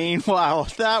Duchene? Wow,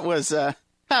 that was a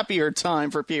happier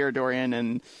time for Pierre Dorion,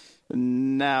 and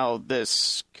now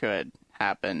this could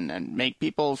happen and make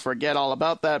people forget all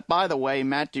about that. By the way,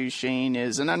 Matt Duchene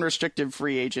is an unrestricted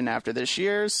free agent after this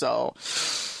year, so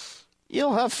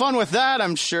you'll have fun with that,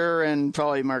 I'm sure, and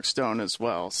probably Mark Stone as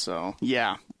well. So,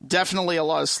 yeah, definitely a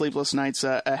lot of sleepless nights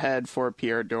ahead for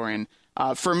Pierre Dorion.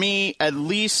 For me, at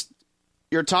least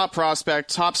your top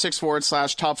prospect, top 6 forward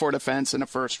 / top 4 defense in a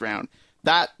first round.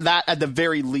 That at the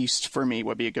very least for me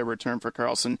would be a good return for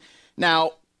Karlsson.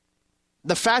 Now,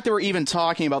 the fact that we're even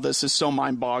talking about this is so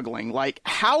mind-boggling. Like,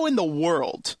 how in the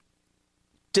world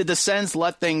did the Sens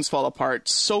let things fall apart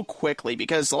so quickly?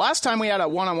 Because the last time we had a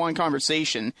one-on-one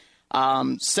conversation,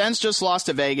 Sens just lost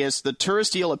to Vegas. The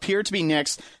tourist deal appeared to be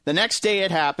nixed. The next day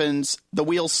it happens. The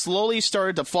wheels slowly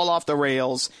started to fall off the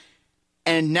rails.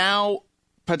 And now,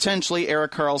 potentially,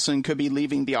 Erik Karlsson could be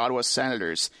leaving the Ottawa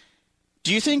Senators.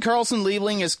 Do you think Karlsson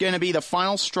leaving is going to be the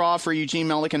final straw for Eugene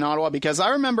Melnyk in Ottawa? Because I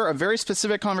remember a very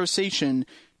specific conversation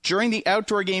during the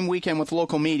outdoor game weekend with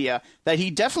local media that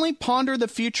he definitely pondered the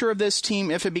future of this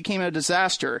team if it became a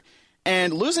disaster.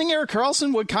 And losing Erik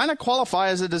Karlsson would kind of qualify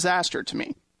as a disaster to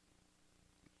me.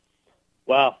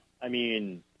 Well, I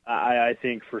mean, I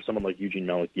think for someone like Eugene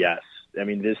Melnyk, yes. I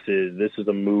mean, this is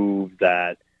a move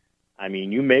that, I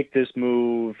mean, you make this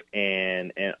move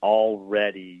and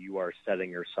already you are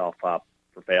setting yourself up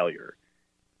for failure.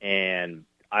 And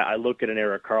I look at an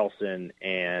Erik Karlsson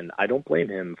and I don't blame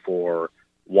him for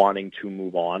wanting to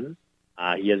move on.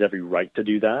 He has every right to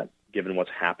do that, given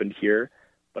what's happened here.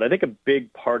 But I think a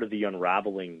big part of the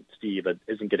unraveling, Steve, that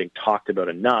isn't getting talked about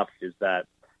enough is that,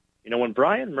 you know, when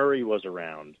Brian Murray was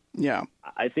around, Yeah.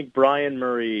 I think Brian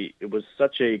Murray was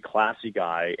such a classy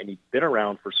guy, and he'd been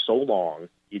around for so long.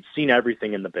 He'd seen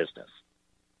everything in the business.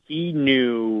 He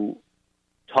knew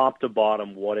top to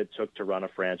bottom what it took to run a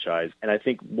franchise, and I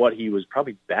think what he was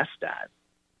probably best at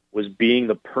was being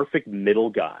the perfect middle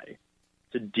guy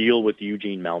to deal with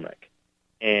Eugene Melnyk.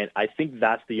 And I think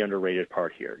that's the underrated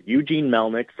part here. Eugene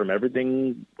Melnyk, from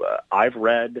everything I've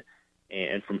read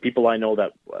and from people I know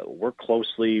that work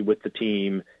closely with the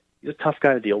team, he's a tough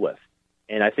guy to deal with.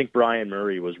 And I think Brian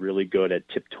Murray was really good at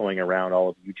tiptoeing around all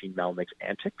of Eugene Melnyk's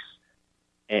antics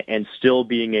and still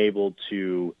being able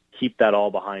to keep that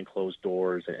all behind closed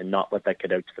doors and not let that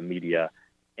get out to the media.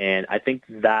 And I think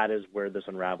that is where this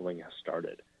unraveling has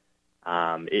started.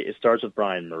 It starts with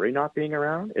Brian Murray not being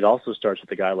around. It also starts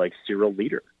with a guy like Cyril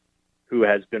Leader, who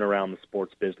has been around the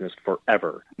sports business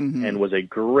forever and was a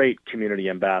great community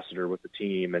ambassador with the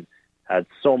team and had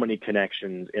so many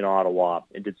connections in Ottawa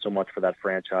and did so much for that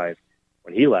franchise.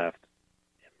 When he left,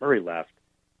 and Murray left,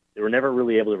 they were never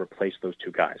really able to replace those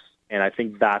two guys. And I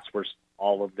think that's where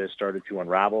all of this started to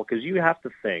unravel, because you have to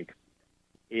think,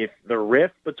 if the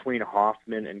rift between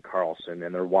Hoffman and Karlsson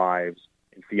and their wives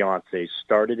and fiancés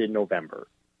started in November,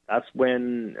 that's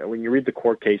when you read the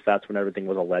court case, that's when everything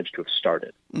was alleged to have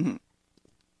started.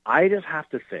 I just have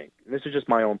to think, and this is just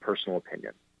my own personal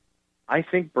opinion, I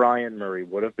think Brian Murray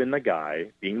would have been the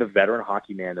guy, being the veteran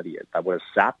hockey man that he is, that would have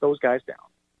sat those guys down,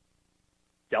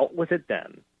 dealt with it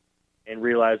then, and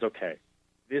realized, okay,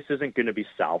 this isn't going to be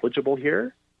salvageable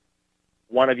here.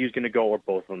 One of you is going to go or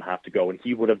both of them have to go, and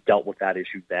he would have dealt with that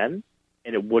issue then,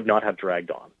 and it would not have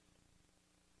dragged on.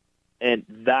 And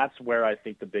that's where I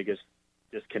think the biggest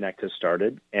disconnect has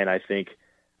started, and I think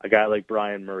a guy like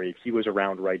Brian Murray, if he was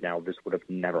around right now, this would have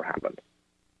never happened.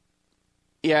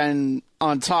 Yeah, and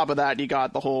on top of that, you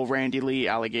got the whole Randy Lee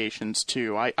allegations,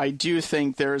 too. I do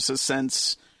think there's a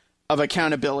sense of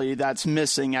accountability that's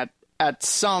missing at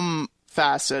some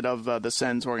facet of the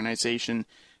Sens organization.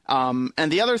 And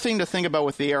the other thing to think about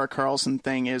with the Erik Karlsson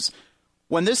thing is,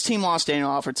 when this team lost Daniel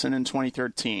Alfredsson in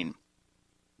 2013,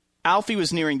 Alfie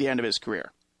was nearing the end of his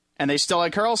career, and they still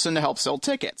had Karlsson to help sell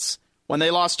tickets. When they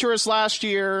lost Turris last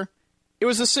year, it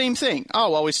was the same thing.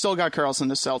 Oh, well, we still got Karlsson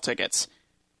to sell tickets.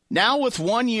 Now with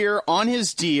 1 year on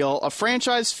his deal, a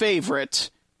franchise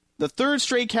favorite, the third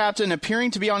straight captain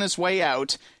appearing to be on his way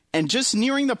out, and just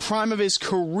nearing the prime of his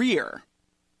career,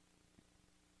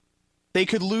 they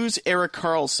could lose Erik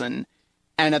Karlsson.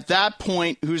 And at that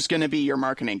point, who's going to be your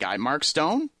marketing guy? Mark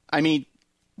Stone? I mean,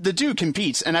 the dude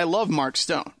competes, and I love Mark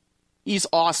Stone. He's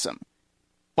awesome.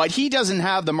 But he doesn't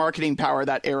have the marketing power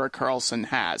that Erik Karlsson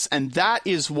has. And that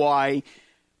is why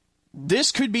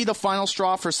this could be the final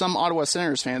straw for some Ottawa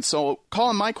Senators fans. So,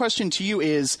 Colin, my question to you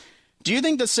is, do you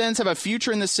think the Sens have a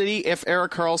future in the city if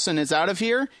Erik Karlsson is out of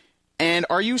here? And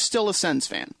are you still a Sens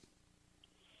fan?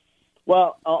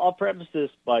 Well, I'll preface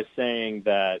this by saying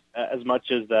that as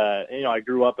much as that, I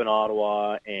grew up in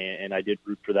Ottawa and I did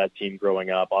root for that team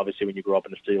growing up. Obviously, when you grow up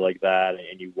in a city like that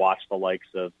and you watch the likes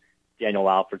of Daniel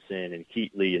Alfredsson and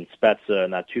Heatley and Spezza,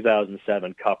 and that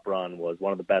 2007 Cup run was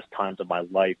one of the best times of my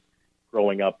life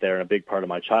growing up there and a big part of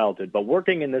my childhood. But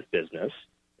working in this business,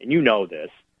 and you know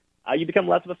this, you become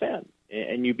less of a fan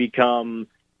and you become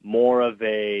more of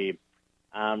a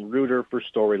rooter for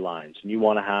storylines, and you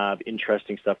want to have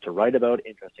interesting stuff to write about,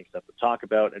 interesting stuff to talk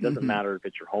about. It doesn't matter if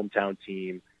it's your hometown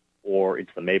team or it's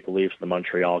the Maple Leafs, the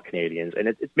Montreal Canadiens, and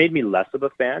it's made me less of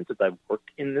a fan since I've worked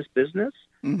in this business.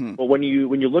 But when you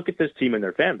look at this team and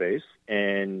their fan base,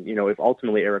 and if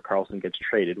ultimately Erik Karlsson gets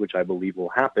traded, which I believe will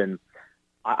happen,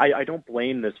 I don't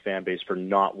blame this fan base for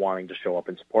not wanting to show up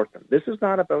and support them. This is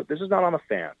not on the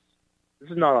fans. This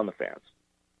is not on the fans.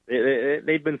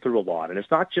 They've been through a lot, and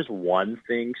it's not just one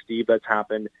thing, Steve, that's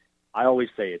happened. I always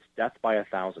say it's death by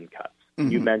 1,000 cuts.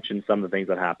 You mentioned some of the things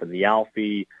that happened. The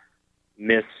Alfie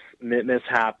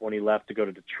mishap when he left to go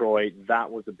to Detroit,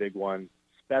 that was a big one.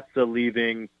 Spezza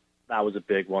leaving, that was a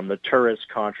big one. The Turris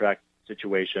contract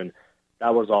situation,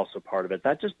 that was also part of it.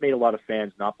 That just made a lot of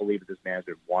fans not believe that this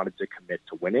manager wanted to commit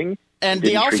to winning. And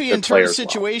the Alfie and Turris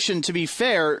situation, to be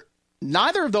fair,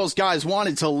 neither of those guys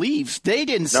wanted to leave. They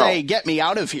didn't say, get me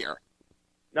out of here.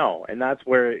 No, and that's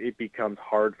where it becomes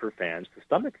hard for fans to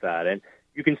stomach that. And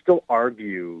you can still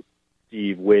argue,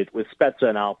 Steve, with Spezza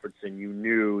and Alfredsson, you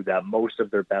knew that most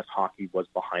of their best hockey was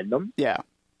behind them. Yeah.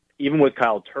 Even with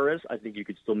Kyle Turris, I think you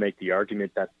could still make the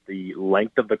argument that the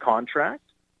length of the contract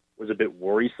was a bit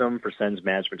worrisome for Sens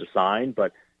management to sign.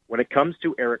 But when it comes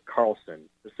to Erik Karlsson,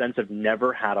 the Sens have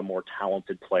never had a more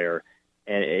talented player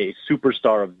and a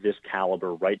superstar of this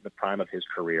caliber right in the prime of his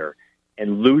career.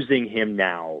 And losing him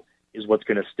now is what's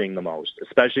going to sting the most,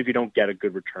 especially if you don't get a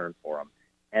good return for him.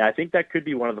 And I think that could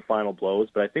be one of the final blows.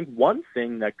 But I think one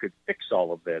thing that could fix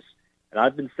all of this, and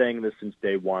I've been saying this since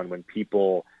day one when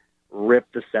people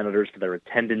rip the Senators for their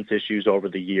attendance issues over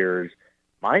the years,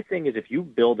 my thing is if you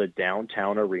build a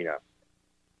downtown arena,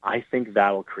 I think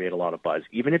that'll create a lot of buzz,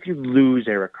 even if you lose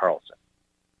Erik Karlsson.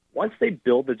 Once they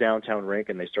build the downtown rink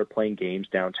and they start playing games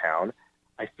downtown,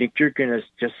 I think you're going to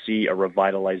just see a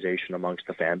revitalization amongst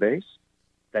the fan base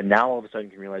that now all of a sudden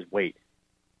can realize, wait,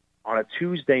 on a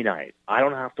Tuesday night, I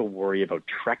don't have to worry about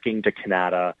trekking to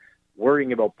Canada,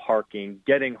 worrying about parking,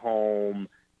 getting home.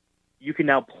 You can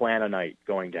now plan a night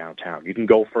going downtown. You can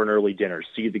go for an early dinner,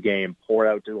 see the game, pour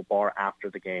out to a bar after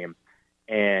the game,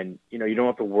 and you don't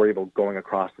have to worry about going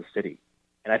across the city.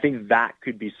 And I think that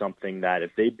could be something that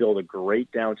if they build a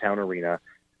great downtown arena,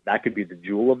 that could be the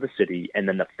jewel of the city, and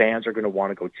then the fans are going to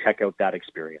want to go check out that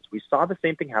experience. We saw the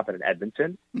same thing happen in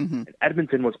Edmonton, and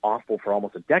Edmonton was awful for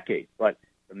almost a decade, but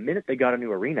the minute they got a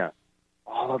new arena,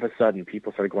 all of a sudden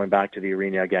people started going back to the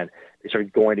arena again. They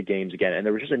started going to games again, and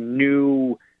there was just a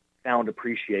new found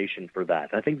appreciation for that.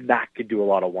 I think that could do a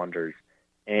lot of wonders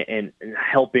and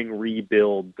helping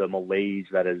rebuild the malaise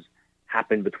that has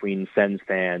happened between Sens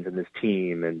fans and this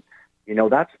team. And,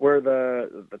 that's where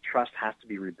the trust has to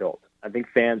be rebuilt. I think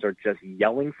fans are just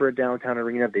yelling for a downtown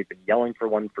arena. They've been yelling for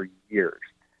one for years.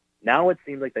 Now it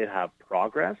seems like they have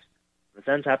progress. The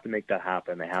Sens have to make that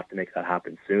happen. They have to make that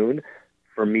happen soon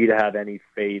for me to have any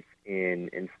faith in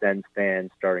Sens fans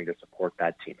starting to support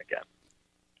that team again.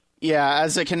 Yeah,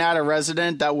 as a Canada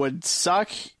resident, that would suck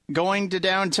going to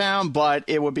downtown, but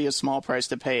it would be a small price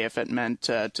to pay if it meant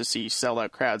to see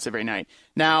sellout crowds every night.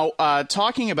 Now,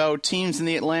 talking about teams in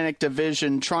the Atlantic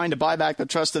Division trying to buy back the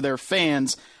trust of their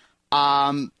fans,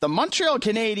 the Montreal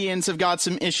Canadiens have got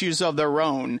some issues of their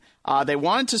own. They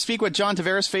wanted to speak with John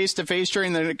Tavares face-to-face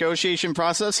during the negotiation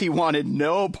process. He wanted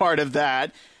no part of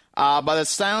that. By the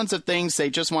sounds of things, they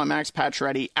just want Max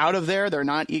Pacioretty out of there. They're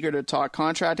not eager to talk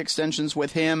contract extensions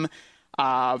with him.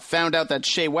 Found out that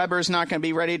Shea Weber's not going to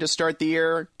be ready to start the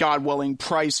year. God willing,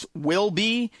 Price will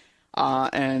be.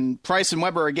 And Price and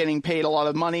Weber are getting paid a lot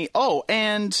of money. Oh,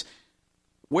 and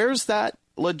where's that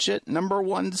legit number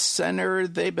one center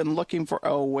they've been looking for?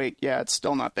 Oh, wait, yeah, it's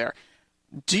still not there.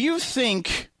 Do you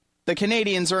think the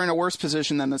Canadiens are in a worse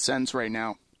position than the Sens right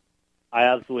now? I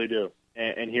absolutely do.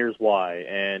 And here's why.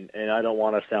 And I don't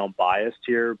want to sound biased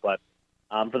here, but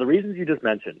for the reasons you just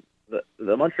mentioned,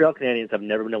 the Montreal Canadiens have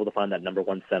never been able to find that number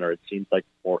one center, it seems like,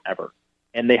 forever.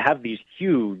 And they have these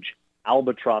huge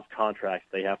albatross contracts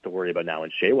they have to worry about now.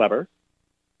 And Shea Weber,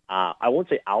 I won't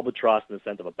say albatross in the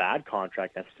sense of a bad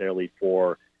contract necessarily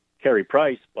for Carey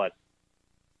Price, but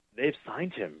they've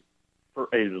signed him for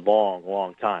a long,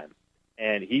 long time.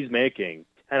 And he's making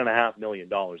 $10.5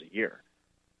 million a year.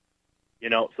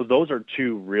 So those are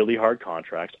two really hard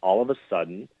contracts. All of a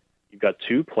sudden, you've got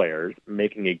two players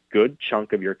making a good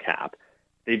chunk of your cap.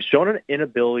 They've shown an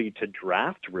inability to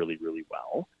draft really, really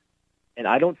well. And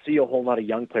I don't see a whole lot of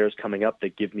young players coming up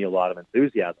that give me a lot of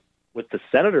enthusiasm. With the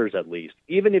Senators, at least,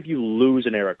 even if you lose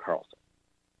an Erik Karlsson,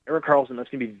 that's going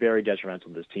to be very detrimental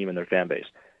to this team and their fan base.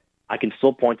 I can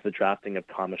still point to the drafting of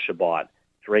Thomas Chabot,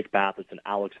 Drake Batherson,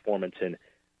 Alex Formanton,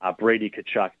 Brady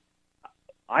Tkachuk.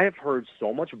 I have heard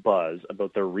so much buzz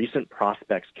about their recent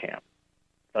prospects camp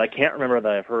that I can't remember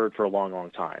that I've heard for a long, long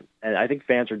time. And I think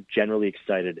fans are generally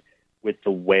excited with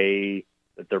the way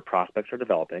that their prospects are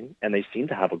developing, and they seem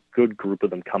to have a good group of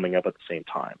them coming up at the same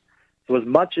time. So as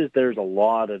much as there's a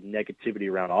lot of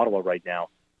negativity around Ottawa right now,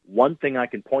 one thing I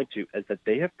can point to is that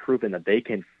they have proven that they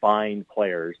can find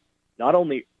players, not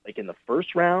only like in the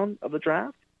first round of the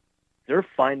draft, they're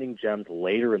finding gems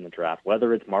later in the draft,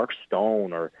 whether it's Mark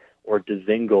Stone or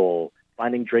Dzingel,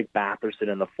 finding Drake Batherson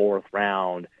in the fourth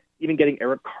round, even getting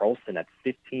Erik Karlsson at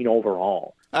 15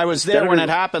 overall. I was there when it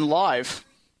happened live.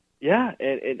 Yeah,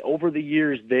 and over the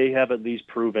years, they have at least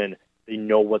proven they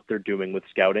know what they're doing with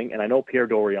scouting. And I know Pierre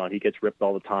Dorion, he gets ripped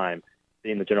all the time,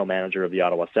 being the general manager of the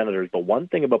Ottawa Senators. But one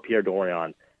thing about Pierre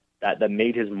Dorion that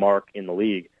made his mark in the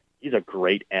league, he's a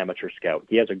great amateur scout.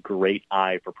 He has a great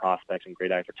eye for prospects and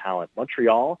great eye for talent.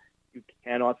 Montreal, you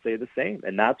cannot say the same.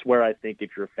 And that's where I think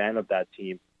if you're a fan of that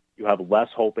team, you have less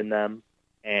hope in them.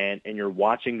 And you're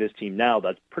watching this team now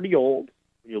that's pretty old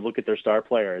when you look at their star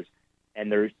players,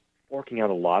 and they're forking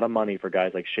out a lot of money for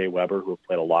guys like Shea Weber, who have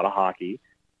played a lot of hockey.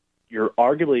 You're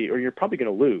probably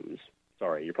going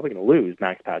to lose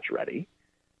Max Pacioretty.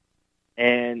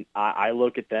 And I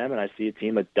look at them and I see a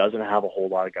team that doesn't have a whole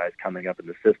lot of guys coming up in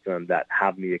the system that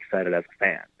have me excited as a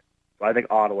fan. So I think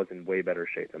Ottawa's in way better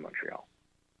shape than Montreal.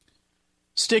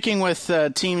 Sticking with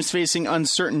teams facing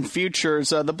uncertain futures,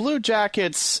 the Blue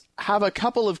Jackets have a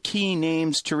couple of key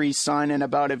names to re-sign in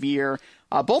about a year.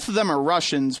 Both of them are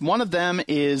Russians. One of them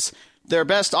is their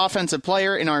best offensive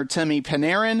player in Artemi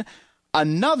Panarin.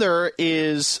 Another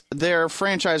is their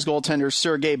franchise goaltender,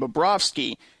 Sergei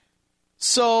Bobrovsky.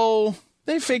 So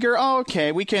they figure,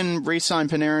 okay, we can re-sign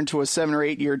Panarin to a 7 or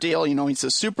 8 year deal. He's a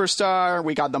superstar.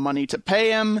 We got the money to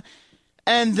pay him.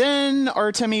 And then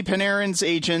Artemi Panarin's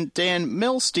agent, Dan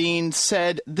Milstein,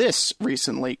 said this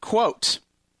recently, quote,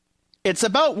 "It's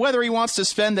about whether he wants to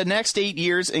spend the next 8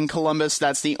 years in Columbus.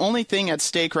 That's the only thing at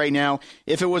stake right now.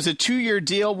 If it was a 2-year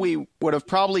deal, we would have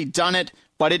probably done it,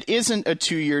 but it isn't a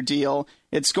 2-year deal.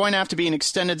 It's going to have to be an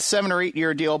extended 7 or 8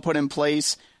 year deal put in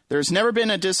place. There's never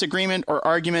been a disagreement or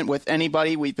argument with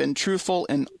anybody. We've been truthful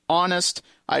and honest.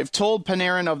 I've told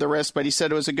Panarin of the risk, but he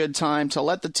said it was a good time to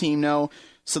let the team know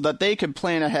so that they could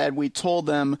plan ahead. We told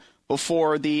them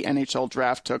before the NHL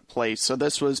draft took place." So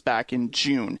this was back in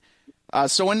June.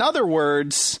 So in other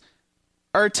words,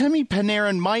 Artemi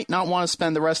Panarin might not want to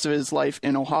spend the rest of his life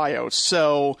in Ohio.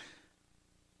 So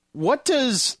what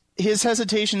does his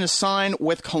hesitation to sign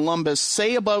with Columbus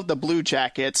say about the Blue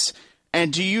Jackets?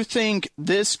 And do you think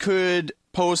this could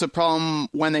pose a problem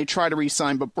when they try to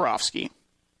re-sign Bobrovsky?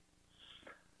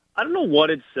 I don't know what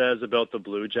it says about the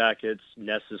Blue Jackets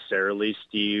necessarily,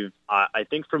 Steve. I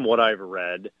think from what I've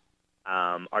read,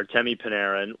 Artemi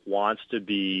Panarin wants to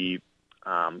be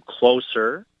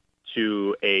closer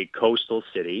to a coastal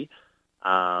city.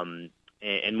 And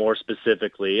more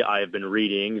specifically, I have been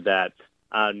reading that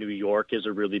New York is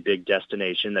a really big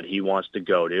destination that he wants to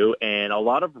go to. And a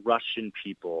lot of Russian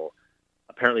people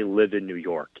apparently live in New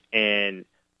York. And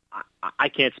I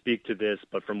can't speak to this,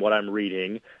 but from what I'm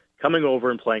reading, coming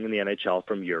over and playing in the NHL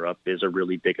from Europe is a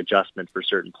really big adjustment for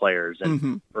certain players.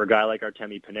 And for a guy like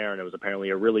Artemi Panarin, it was apparently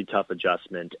a really tough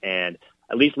adjustment. And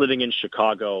at least living in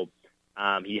Chicago,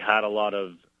 he had a lot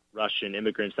of Russian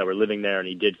immigrants that were living there, and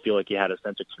he did feel like he had a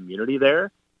sense of community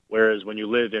there. Whereas when you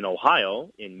live in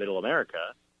Ohio, in Middle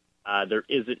America, there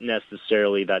isn't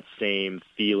necessarily that same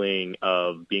feeling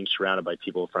of being surrounded by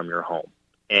people from your home.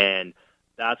 And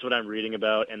that's what I'm reading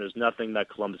about, and there's nothing that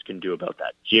Columbus can do about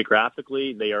that.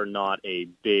 Geographically, they are not a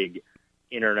big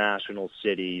international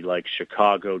city like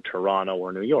Chicago, Toronto,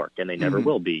 or New York, and they never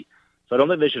will be. So I don't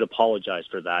think they should apologize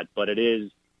for that, but it is,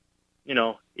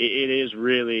 it is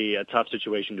really a tough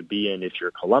situation to be in if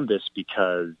you're Columbus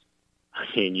because,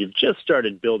 you've just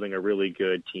started building a really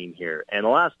good team here. And the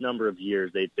last number of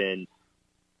years, they've been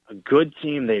a good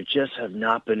team. They just have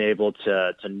not been able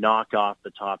to knock off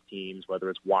the top teams, whether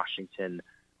it's Washington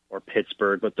or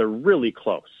Pittsburgh, but they're really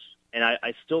close. And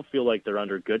I still feel like they're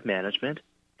under good management.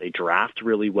 They draft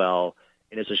really well.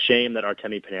 And it's a shame that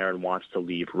Artemi Panarin wants to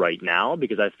leave right now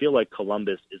because I feel like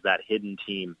Columbus is that hidden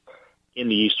team in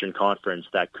the Eastern Conference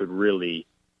that could really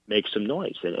make some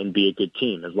noise and be a good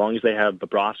team. As long as they have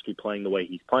Bobrovsky playing the way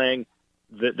he's playing,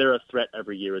 they're a threat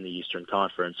every year in the Eastern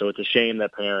Conference. So it's a shame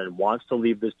that Panarin wants to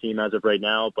leave this team as of right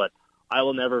now, but I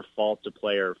will never fault a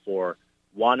player for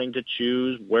wanting to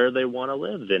choose where they want to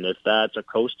live. And if that's a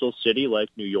coastal city like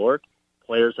New York,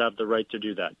 players have the right to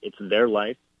do that. It's their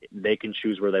life. They can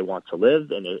choose where they want to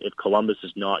live. And if Columbus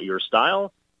is not your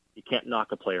style, you can't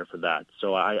knock a player for that.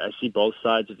 So I see both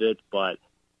sides of it, but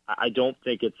I don't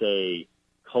think it's a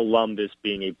Columbus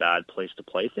being a bad place to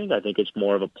play thing. I think it's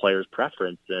more of a player's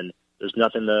preference, and there's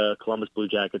nothing the Columbus Blue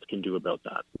Jackets can do about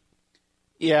that.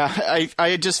 Yeah,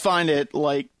 I just find it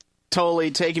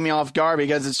totally taking me off guard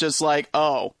because it's just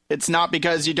it's not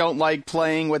because you don't like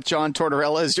playing with John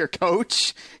Tortorella as your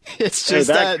coach. It's just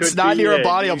that it's not near a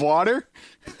body of water.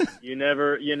 You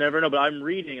never know. But I'm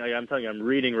reading. I'm telling you, I'm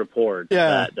reading reports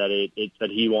that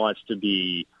he wants to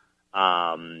be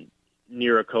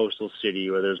near a coastal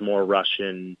city where there's more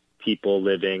Russian people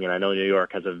living, and I know New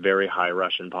York has a very high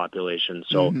Russian population,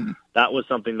 so that was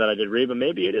something that I did read, but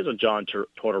maybe it is a John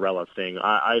Tortorella thing.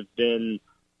 I've been,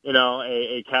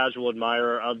 a casual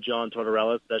admirer of John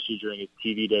Tortorella, especially during his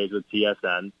TV days with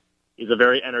TSN. He's a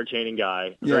very entertaining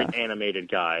guy, a very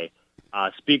animated guy,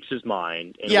 speaks his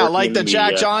mind. And like the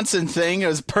Jack Johnson thing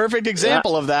is a perfect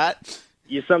example of that.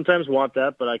 You sometimes want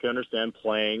that, but I can understand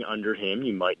playing under him.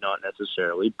 You might not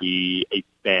necessarily be a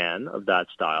fan of that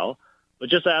style. But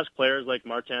just ask players like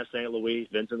Martin St. Louis,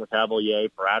 Vincent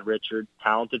Lecavalier, Brad Richards,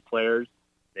 talented players.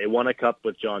 They won a cup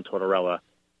with John Tortorella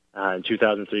in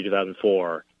 2003,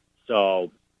 2004.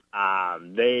 So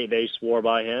they swore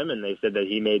by him, and they said that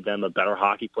he made them a better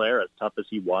hockey player, as tough as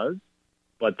he was.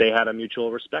 But they had a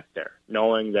mutual respect there,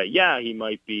 knowing that, he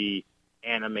might be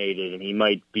animated and he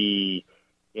might be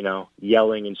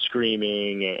yelling and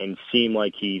screaming and seem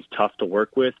like he's tough to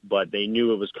work with, but they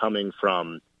knew it was coming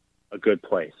from a good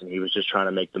place, and he was just trying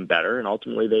to make them better, and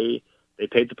ultimately they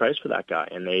paid the price for that guy,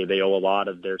 and they owe a lot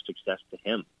of their success to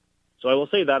him. So I will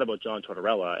say that about John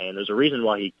Tortorella, and there's a reason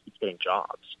why he keeps getting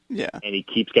jobs. Yeah. And he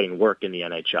keeps getting work in the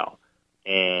NHL.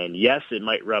 And yes, it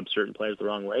might rub certain players the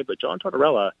wrong way, but John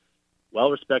Tortorella,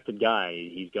 well-respected guy.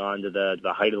 He's gone to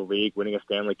the height of the league, winning a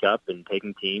Stanley Cup and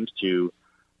taking teams to,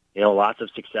 lots of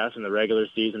success in the regular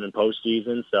season and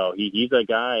postseason. So he's a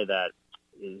guy that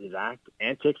his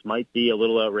antics might be a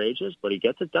little outrageous, but he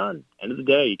gets it done. End of the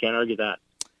day, you can't argue that.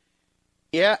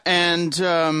 Yeah, and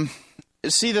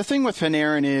see, the thing with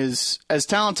Panarin is, as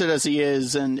talented as he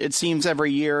is, and it seems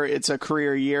every year it's a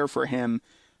career year for him,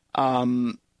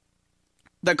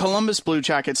 the Columbus Blue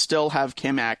Jackets still have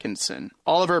Kim Atkinson.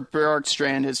 Oliver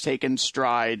Bjorkstrand has taken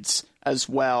strides as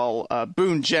well.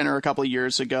 Boone Jenner a couple of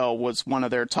years ago was one of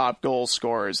their top goal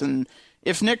scorers. And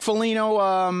if Nick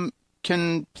Foligno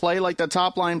can play like the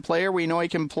top-line player we know he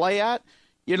can play at,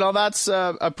 that's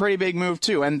a pretty big move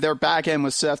too. And their back end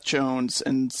with Seth Jones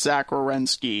and Zach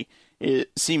Werenski,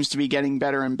 it seems to be getting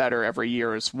better and better every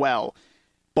year as well.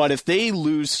 But if they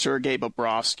lose Sergei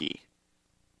Bobrovsky,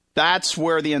 that's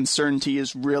where the uncertainty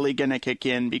is really going to kick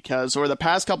in, because over the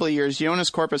past couple of years, Jonas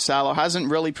Korpisalo hasn't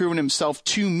really proven himself,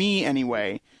 to me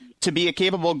anyway, to be a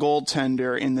capable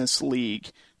goaltender in this league.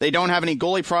 They don't have any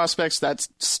goalie prospects that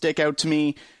stick out to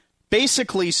me.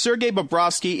 Basically, Sergei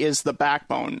Bobrovsky is the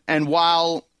backbone, and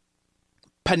while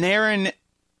Panarin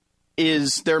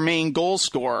is their main goal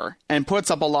scorer and puts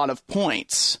up a lot of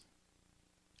points,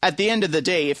 at the end of the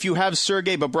day, if you have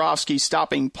Sergei Bobrovsky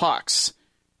stopping pucks,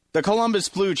 the Columbus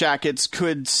Blue Jackets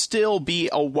could still be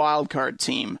a wild card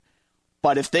team.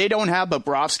 But if they don't have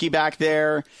Bobrovsky back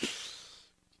there,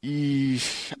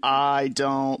 I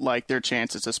don't like their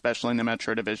chances, especially in the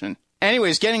Metro Division.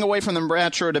 Anyways, getting away from the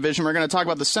Metro Division, we're going to talk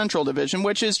about the Central Division,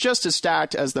 which is just as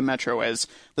stacked as the Metro is.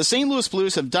 The St. Louis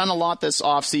Blues have done a lot this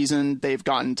offseason. They've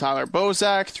gotten Tyler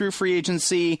Bozak through free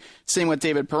agency, same with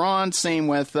David Perron, same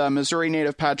with Missouri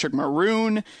native Patrick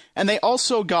Maroon, and they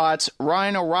also got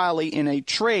Ryan O'Reilly in a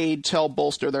trade to help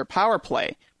bolster their power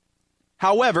play.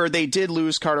 However, they did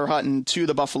lose Carter Hutton to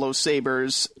the Buffalo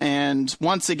Sabres, and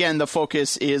once again, the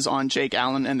focus is on Jake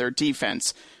Allen and their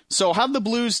defense. So have the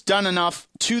Blues done enough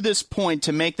to this point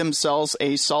to make themselves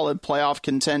a solid playoff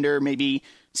contender, maybe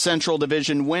Central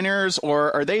Division winners,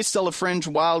 or are they still a fringe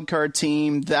wildcard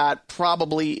team that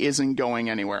probably isn't going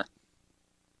anywhere?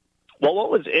 Well,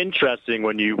 what was interesting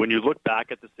when you look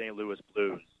back at the St. Louis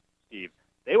Blues, Steve,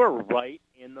 they were right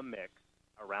in the mix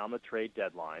around the trade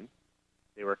deadline.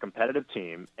 They were a competitive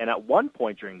team, and at one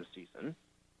point during the season,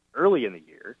 early in the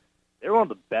year, they were one of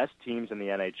the best teams in the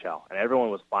NHL, and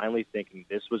everyone was finally thinking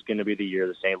this was going to be the year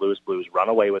the St. Louis Blues run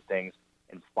away with things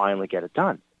and finally get it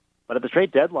done. But at the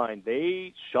trade deadline,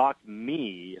 they shocked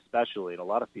me, especially, and a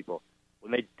lot of people,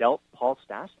 when they dealt Paul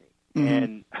Stastny. Mm-hmm.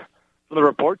 And from the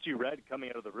reports you read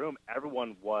coming out of the room,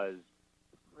 everyone was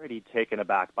pretty taken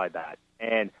aback by that.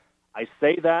 And I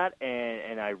say that,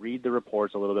 and I read the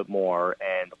reports a little bit more,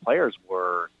 and the players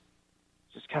were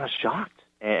just kind of shocked.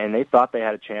 And they thought they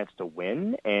had a chance to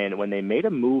win. And when they made a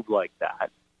move like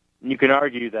that, and you can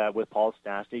argue that with Paul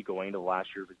Stastny going into the last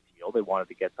year of his deal, they wanted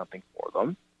to get something for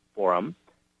him,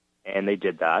 and they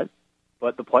did that.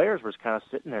 But the players were kind of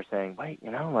sitting there saying, wait,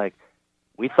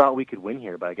 we thought we could win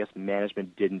here, but I guess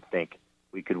management didn't think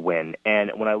we could win.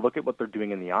 And when I look at what they're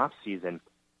doing in the offseason,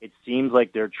 it seems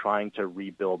like they're trying to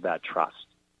rebuild that trust.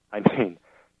 I mean,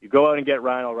 you go out and get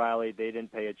Ryan O'Reilly, they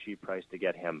didn't pay a cheap price to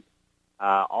get him.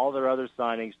 All their other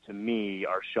signings, to me,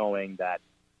 are showing that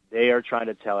they are trying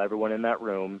to tell everyone in that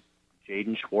room,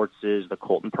 Jaden Schwartz's, the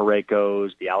Colton Parekos,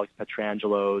 the Alex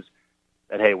Petrangelos,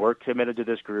 that, hey, we're committed to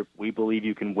this group. We believe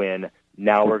you can win.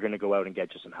 Now we're going to go out and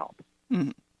get you some help.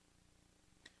 Mm-hmm.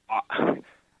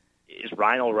 Is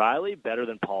Ryan O'Reilly better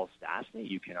than Paul Stastny?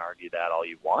 You can argue that all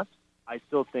you want. I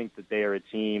still think that they are a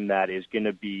team that is going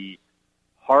to be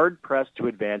hard-pressed to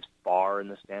advance far in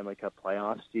the Stanley Cup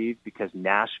playoffs, Steve, because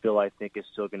Nashville, I think, is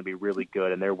still going to be really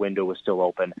good, and their window is still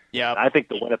open. Yeah. I think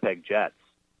the Winnipeg Jets,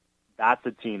 that's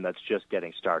a team that's just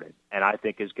getting started, and I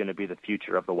think is going to be the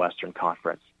future of the Western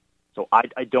Conference. So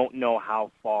I don't know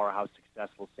how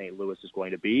successful St. Louis is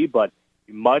going to be, but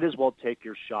you might as well take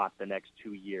your shot the next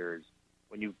 2 years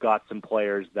when you've got some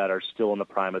players that are still in the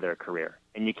prime of their career.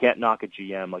 And you can't knock a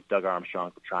GM like Doug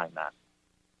Armstrong for trying that.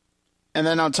 And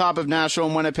then on top of Nashville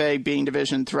and Winnipeg being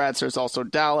division threats, there's also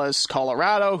Dallas,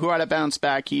 Colorado, who had a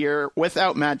bounce-back year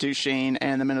without Matt Duchene,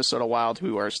 and the Minnesota Wild,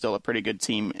 who are still a pretty good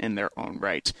team in their own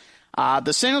right.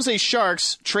 The San Jose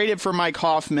Sharks traded for Mike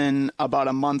Hoffman about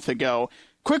a month ago,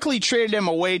 quickly traded him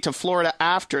away to Florida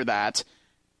after that,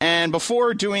 and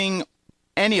before doing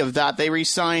any of that, they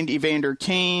re-signed Evander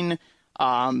Kane,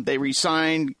 they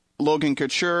re-signed Logan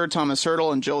Couture, Thomas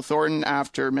Hertl, and Joe Thornton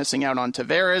after missing out on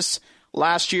Tavares.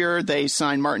 Last year, they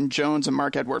signed Martin Jones and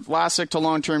Marc-Edouard Vlasic to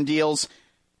long-term deals.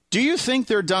 Do you think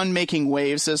they're done making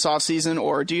waves this offseason,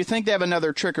 or do you think they have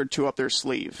another trick or two up their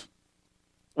sleeve?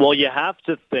 Well, you have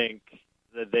to think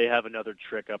that they have another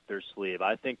trick up their sleeve.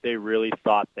 I think they really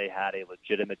thought they had a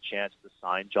legitimate chance to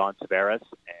sign John Tavares,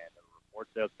 and there were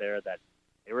reports out there that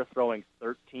they were throwing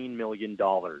 $13 million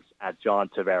at John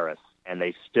Tavares, and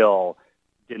they still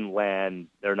didn't land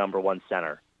their number one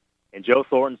center. And Joe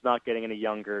Thornton's not getting any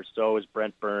younger, so is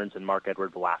Brent Burns and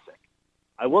Marc-Edouard Vlasic.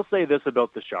 I will say this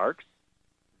about the Sharks.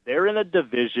 They're in a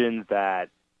division that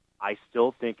I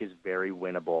still think is very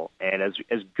winnable. And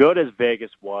as good as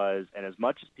Vegas was, and as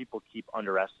much as people keep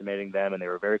underestimating them, and they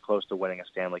were very close to winning a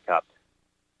Stanley Cup,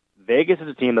 Vegas is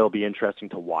a team that will be interesting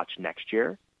to watch next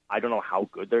year. I don't know how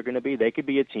good they're going to be. They could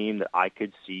be a team that I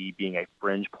could see being a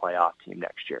fringe playoff team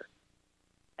next year.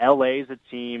 LA is a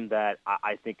team that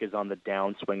I think is on the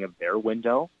downswing of their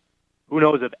window. Who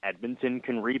knows if Edmonton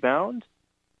can rebound?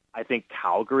 I think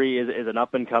Calgary is an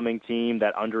up-and-coming team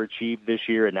that underachieved this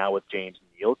year, and now with James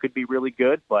Neal could be really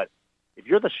good. But if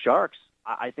you're the Sharks,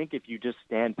 I think if you just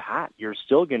stand pat, you're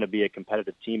still going to be a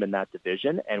competitive team in that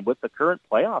division. And with the current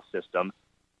playoff system,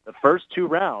 the first two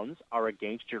rounds are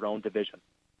against your own division.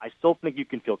 I still think you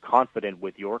can feel confident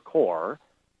with your core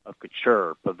of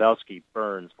Couture, Pavelski,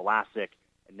 Burns, Vlasic,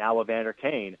 and now Evander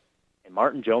Kane and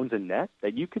Martin Jones in net,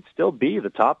 that you could still be the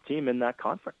top team in that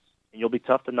conference, and you'll be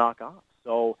tough to knock off.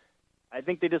 So I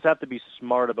think they just have to be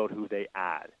smart about who they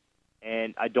add.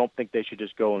 And I don't think they should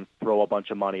just go and throw a bunch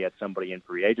of money at somebody in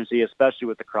free agency, especially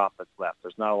with the crop that's left.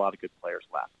 There's not a lot of good players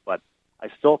left. But I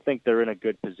still think they're in a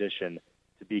good position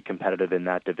to be competitive in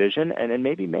that division and then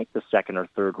maybe make the second or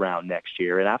third round next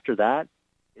year. And after that,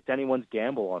 it's anyone's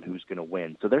gamble on who's going to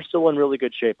win. So they're still in really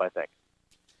good shape, I think.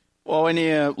 Well, when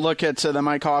you look at the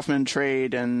Mike Hoffman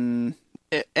trade, and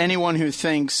anyone who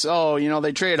thinks,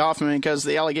 they traded Hoffman because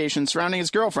the allegations surrounding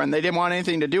his girlfriend, they didn't want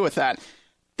anything to do with that.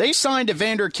 They signed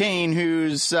Evander Kane,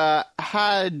 who's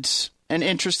had an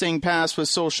interesting past with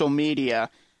social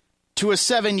media, to a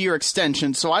 7-year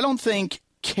extension. So I don't think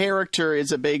character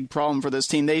is a big problem for this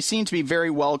team. They seem to be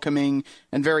very welcoming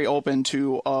and very open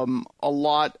to a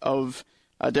lot of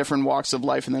different walks of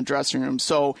life in the dressing room.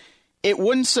 So it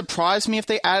wouldn't surprise me if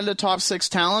they added a top 6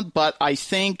 talent, but I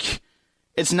think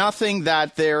it's nothing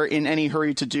that they're in any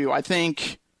hurry to do. I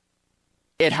think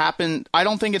it happened. I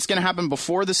don't think it's going to happen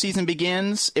before the season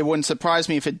begins. It wouldn't surprise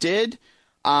me if it did.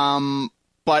 But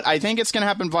I think it's going to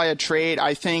happen via trade.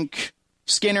 I think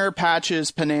Skinner,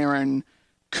 Patches, Panarin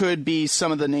could be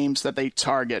some of the names that they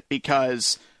target,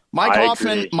 because Mike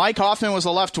Hoffman was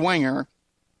a left winger.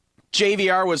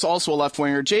 JVR was also a left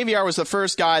winger. JVR was the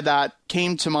first guy that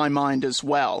came to my mind as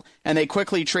well. And they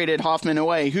quickly traded Hoffman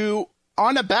away, who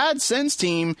on a bad Sens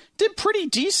team did pretty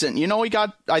decent. He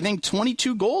got, I think,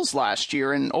 22 goals last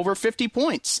year and over 50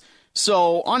 points.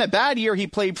 So on a bad year, he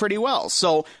played pretty well.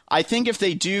 So I think if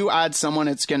they do add someone,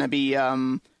 it's going to be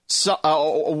a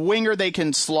winger they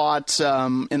can slot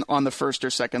on the first or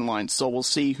second line. So we'll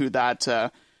see who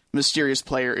that mysterious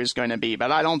player is going to be.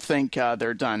 But I don't think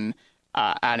they're done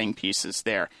adding pieces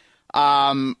there.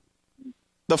 The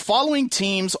following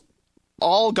teams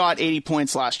all got 80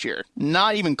 points last year.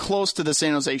 Not even close to the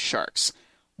San Jose Sharks.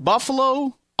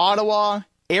 Buffalo, Ottawa,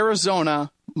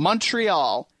 Arizona,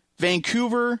 Montreal,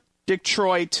 Vancouver,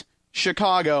 Detroit,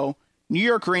 Chicago, New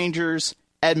York Rangers,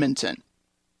 Edmonton.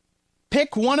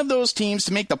 Pick one of those teams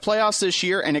to make the playoffs this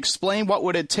year and explain what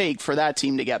would it take for that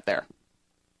team to get there.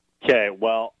 Okay,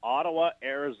 well, Ottawa,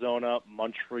 Arizona,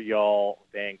 Montreal,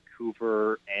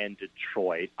 Vancouver, and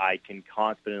Detroit, I can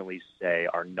confidently say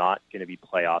are not going to be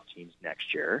playoff teams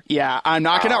next year. Yeah, I'm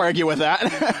not going to argue with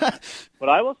that. But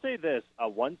I will say this,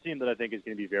 one team that I think is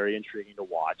going to be very intriguing to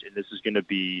watch, and this is going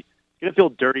to feel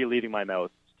dirty leaving my mouth,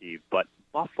 Steve, but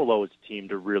Buffalo is a team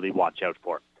to really watch out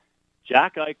for.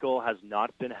 Jack Eichel has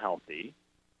not been healthy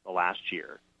the last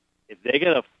year. If they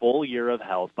get a full year of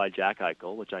health by Jack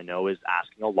Eichel, which I know is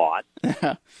asking a lot,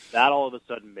 that all of a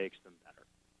sudden makes them better.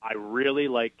 I really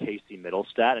like Casey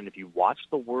Middlestat, and if you watch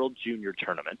the World Junior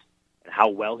Tournament and how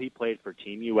well he played for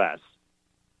Team US,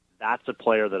 that's a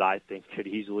player that I think could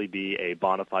easily be a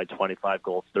bona fide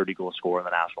 25-goal, 30-goal scorer in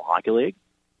the National Hockey League.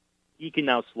 He can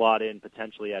now slot in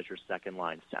potentially as your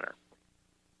second-line center.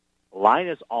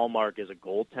 Linus Ullmark is a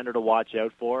goaltender to watch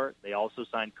out for. They also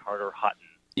signed Carter Hutton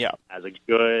as a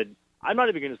good, I'm not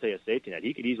even going to say a safety net.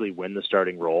 He could easily win the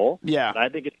starting role. Yeah. But I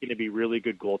think it's going to be really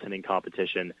good goaltending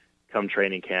competition come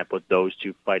training camp with those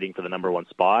two fighting for the number one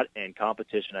spot. And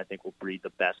competition, I think, will breed the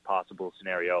best possible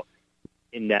scenario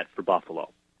in net for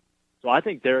Buffalo. So I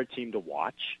think they're a team to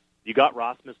watch. You got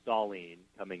Rasmus Dahlin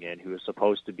coming in, who is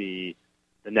supposed to be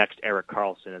the next Erik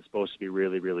Karlsson is supposed to be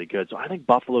really, really good. So I think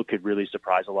Buffalo could really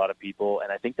surprise a lot of people,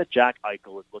 and I think that Jack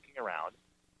Eichel is looking around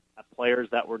at players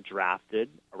that were drafted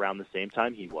around the same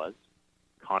time he was.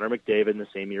 Connor McDavid in the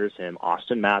same year as him,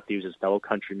 Austin Matthews, his fellow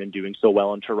countryman, doing so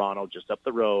well in Toronto, just up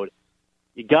the road.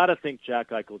 You got to think Jack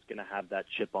Eichel is going to have that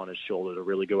chip on his shoulder to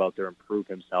really go out there and prove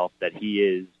himself that he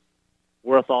is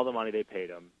worth all the money they paid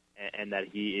him and that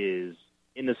he is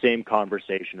in the same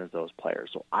conversation as those players.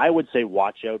 So I would say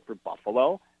watch out for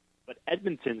Buffalo, but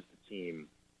Edmonton's the team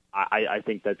I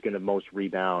think that's going to most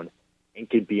rebound and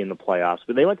could be in the playoffs.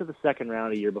 But they went to the second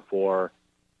round a year before.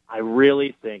 I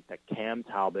really think that Cam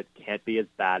Talbot can't be as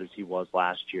bad as he was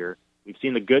last year. We've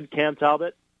seen the good Cam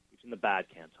Talbot. We've seen the bad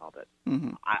Cam Talbot.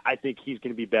 Mm-hmm. I think he's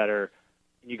going to be better.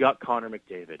 And you got Connor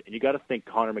McDavid. And you got to think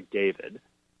Connor McDavid,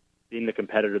 being the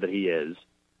competitor that he is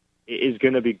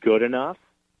going to be good enough,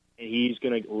 and he's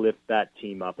going to lift that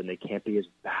team up, and they can't be as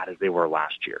bad as they were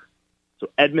last year. So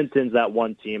Edmonton's that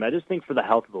one team. I just think for the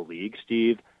health of the league,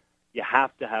 Steve, you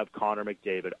have to have Connor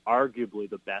McDavid, arguably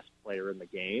the best player in the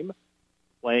game,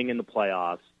 playing in the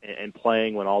playoffs and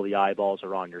playing when all the eyeballs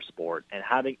are on your sport. And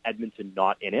having Edmonton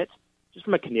not in it, just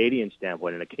from a Canadian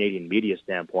standpoint and a Canadian media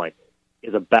standpoint,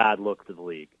 is a bad look for the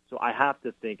league. So I have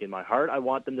to think in my heart I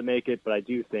want them to make it, but I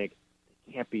do think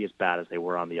they can't be as bad as they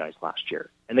were on the ice last year.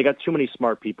 And they got too many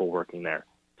smart people working there.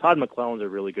 Todd McClellan's a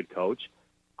really good coach.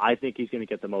 I think he's going to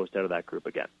get the most out of that group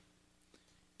again.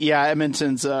 Yeah,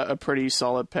 Edmonton's a pretty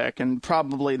solid pick and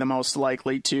probably the most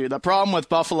likely to. The problem with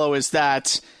Buffalo is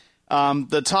that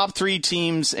the top three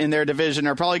teams in their division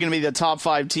are probably going to be the top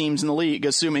five teams in the league,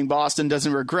 assuming Boston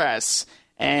doesn't regress.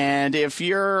 And if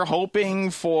you're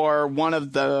hoping for one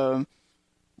of the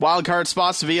wildcard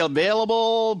spots to be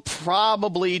available,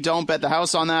 probably don't bet the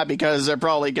house on that because they're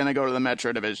probably going to go to the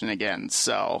Metro Division again.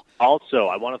 So, also,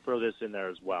 I want to throw this in there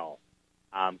as well.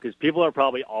 Because people are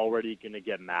probably already going to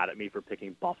get mad at me for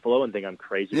picking Buffalo and think I'm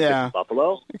crazy for picking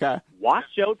Buffalo. Okay.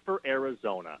 Watch out for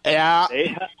Arizona. Yeah.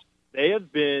 They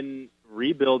have been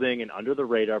rebuilding and under the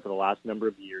radar for the last number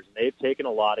of years, and they've taken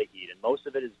a lot of heat, and most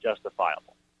of it is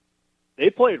justifiable. They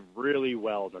played really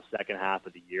well in the second half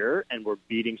of the year and were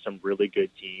beating some really good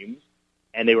teams,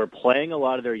 and they were playing a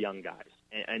lot of their young guys.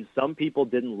 And some people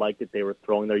didn't like that they were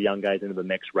throwing their young guys into the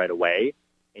mix right away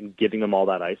and giving them all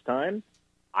that ice time.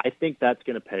 I think that's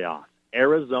going to pay off.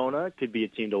 Arizona could be a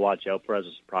team to watch out for as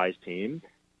a surprise team,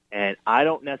 and I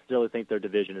don't necessarily think their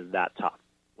division is that tough.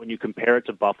 When you compare it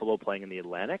to Buffalo playing in the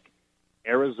Atlantic,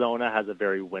 Arizona has a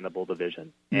very winnable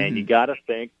division. Mm-hmm. And you got to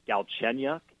think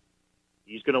Galchenyuk,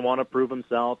 he's going to want to prove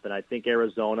himself, and I think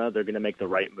Arizona, they're going to make the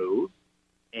right move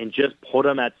and just put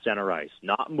him at center ice.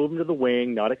 Not move him to the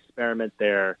wing, not experiment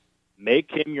there.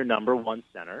 Make him your number one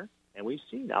center, and we've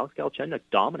seen Alex Galchenyuk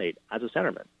dominate as a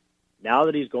centerman. Now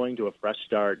that he's going to a fresh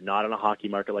start, not in a hockey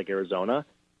market like Arizona,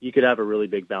 he could have a really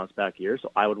big bounce-back year,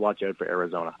 so I would watch out for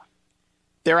Arizona.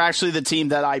 They're actually the team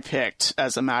that I picked,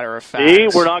 as a matter of fact. See?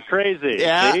 We're not crazy.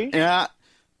 Yeah, See? yeah.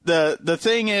 The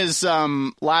thing is,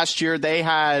 last year they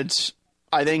had,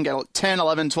 I think, a 10,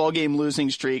 11, 12-game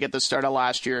losing streak at the start of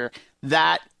last year.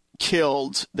 That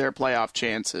killed their playoff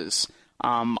chances.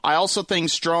 I also think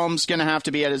Strom's going to have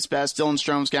to be at his best. Dylan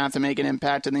Strom's going to have to make an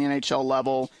impact at the NHL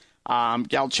level.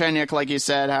 Galchenyuk, like you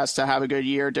said, has to have a good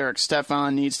year. Derek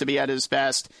Stefan needs to be at his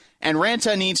best. And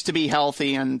Ranta needs to be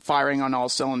healthy and firing on all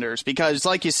cylinders. Because,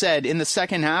 like you said, in the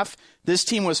second half, this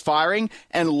team was firing.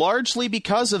 And largely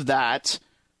because of that,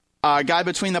 guy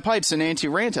between the pipes and Antti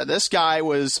Ranta. This guy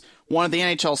was one of the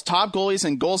NHL's top goalies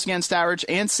in goals against average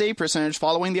and save percentage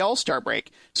following the All-Star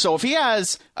break. So if he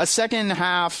has a second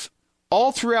half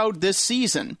all throughout this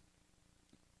season,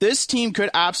 this team could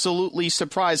absolutely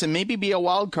surprise and maybe be a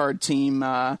wild card team,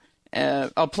 a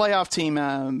playoff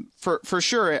team for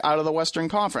sure out of the Western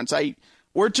Conference.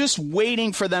 We're just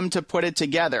waiting for them to put it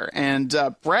together. And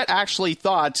Brett actually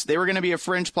thought they were going to be a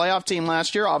fringe playoff team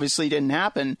last year. Obviously, it didn't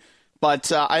happen.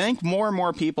 But I think more and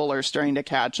more people are starting to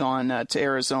catch on to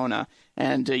Arizona.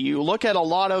 And you look at a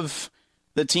lot of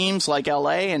the teams like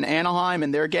LA and Anaheim,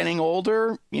 and they're getting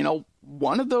older. You know,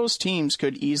 one of those teams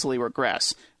could easily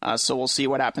regress. So we'll see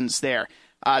what happens there.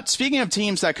 Speaking of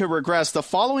teams that could regress, the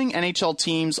following NHL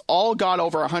teams all got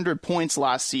over 100 points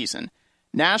last season: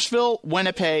 Nashville,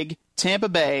 Winnipeg, Tampa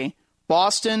Bay,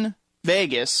 Boston,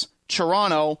 Vegas,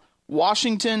 Toronto,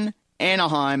 Washington,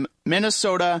 Anaheim,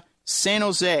 Minnesota, San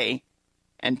Jose,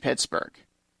 and Pittsburgh.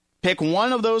 Pick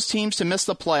one of those teams to miss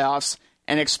the playoffs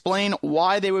and explain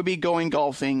why they would be going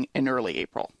golfing in early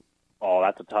April. Oh,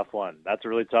 that's a tough one. That's a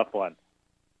really tough one.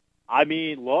 I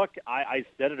mean, look, I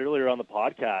said it earlier on the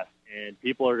podcast, and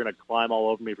people are going to climb all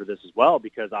over me for this as well,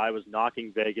 because I was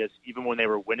knocking Vegas even when they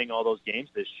were winning all those games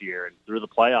this year and through the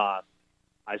playoffs.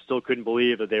 I still couldn't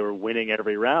believe that they were winning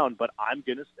every round, but I'm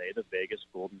going to say the Vegas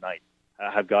Golden Knights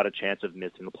have got a chance of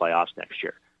missing the playoffs next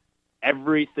year.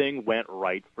 Everything went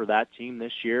right for that team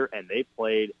this year, and they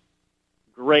played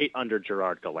great under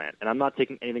Gerard Gallant. And I'm not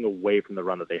taking anything away from the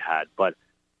run that they had, but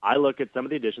I look at some of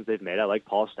the additions they've made. I like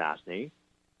Paul Stastny.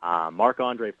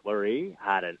 Marc-Andre Fleury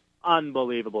had an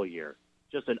unbelievable year,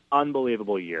 just an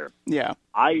unbelievable year. Yeah.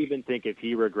 I even think if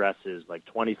he regresses like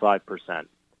 25%,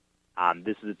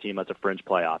 this is a team that's a fringe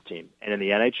playoff team. And in the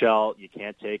NHL, you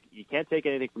can't take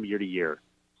anything from year to year.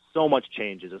 So much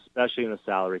changes, especially in the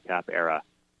salary cap era.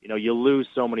 You know, you lose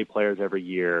so many players every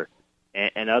year,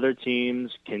 and other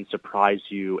teams can surprise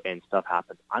you and stuff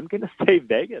happens. I'm going to say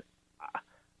Vegas.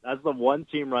 That's the one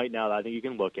team right now that I think you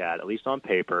can look at least on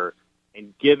paper,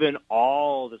 and given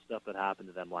all the stuff that happened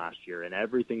to them last year and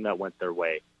everything that went their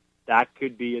way, that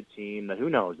could be a team that, who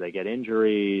knows, they get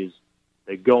injuries,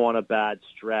 they go on a bad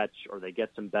stretch, or they get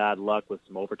some bad luck with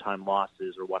some overtime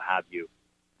losses or what have you.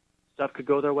 Stuff could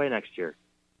go their way next year,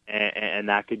 and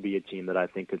that could be a team that I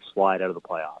think could slide out of the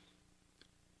playoffs.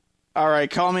 All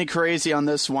right, call me crazy on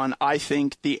this one. I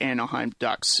think the Anaheim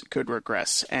Ducks could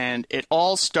regress, and it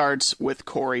all starts with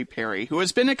Corey Perry, who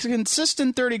has been a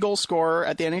consistent 30-goal scorer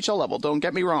at the NHL level, don't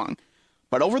get me wrong.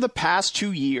 But over the past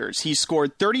 2 years, he's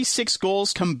scored 36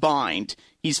 goals combined.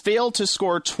 He's failed to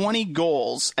score 20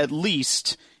 goals, at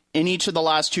least, in each of the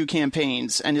last 2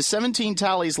 campaigns, and his 17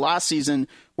 tallies last season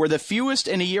were the fewest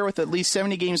in a year with at least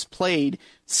 70 games played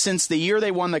since the year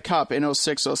they won the Cup in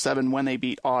 06-07 when they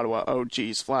beat Ottawa. Oh,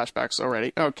 geez, flashbacks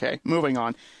already. Okay, moving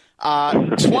on.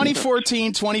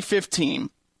 2014-2015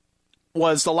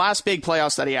 was the last big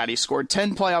playoffs that he had. He scored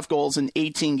 10 playoff goals in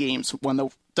 18 games when the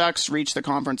Ducks reached the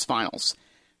conference finals.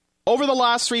 Over the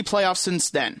last 3 playoffs since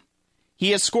then,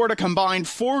 he has scored a combined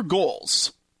 4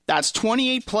 goals. That's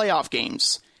 28 playoff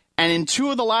games. And in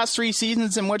 2 of the last 3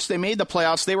 seasons in which they made the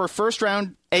playoffs, they were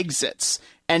first-round exits.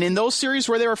 And in those series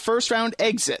where they were first-round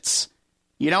exits,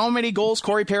 you know how many goals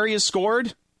Corey Perry has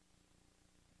scored?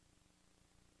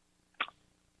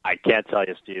 I can't tell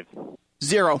you, Steve.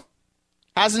 0.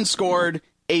 Hasn't scored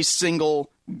a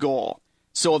single goal.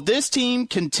 So if this team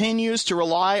continues to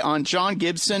rely on John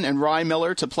Gibson and Ryan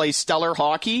Miller to play stellar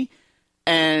hockey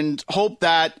and hope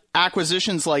that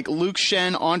acquisitions like Luke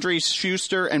Schenn, Andre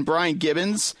Schuster, and Brian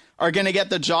Gibbons are going to get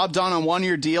the job done on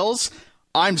one-year deals,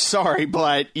 I'm sorry,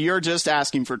 but you're just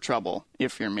asking for trouble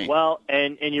if you're me. Well,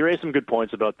 and you raised some good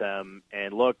points about them.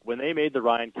 And look, when they made the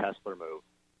Ryan Kessler move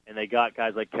and they got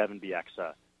guys like Kevin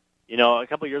Bieksa, you know, a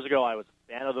couple of years ago I was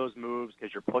a fan of those moves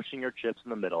because you're pushing your chips in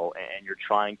the middle and you're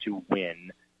trying to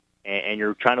win, and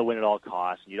you're trying to win at all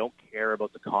costs. And you don't care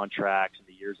about the contracts and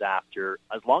the years after.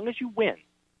 As long as you win.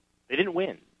 They didn't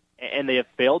win, and they have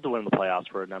failed to win the playoffs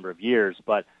for a number of years.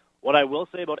 But what I will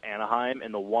say about Anaheim,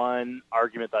 and the one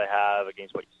argument that I have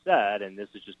against what you said, and this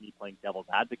is just me playing devil's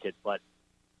advocate, but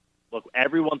look,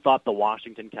 everyone thought the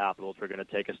Washington Capitals were going to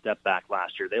take a step back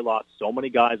last year. They lost so many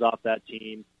guys off that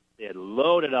team. They had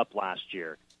loaded up last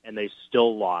year, and they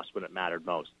still lost when it mattered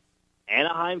most.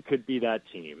 Anaheim could be that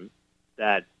team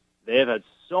that they have had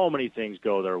so many things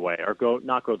go their way, or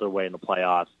not go their way in the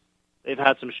playoffs. They've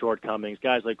had some shortcomings.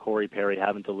 Guys like Corey Perry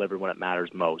haven't delivered when it matters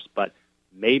most. But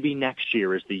maybe next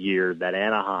year is the year that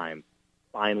Anaheim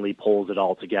finally pulls it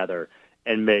all together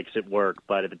and makes it work.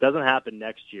 But if it doesn't happen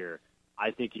next year,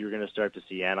 I think you're going to start to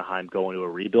see Anaheim go into a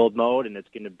rebuild mode, and it's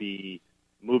going to be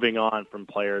moving on from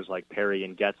players like Perry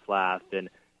and Getzlaf. And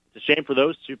it's a shame for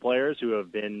those 2 players who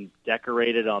have been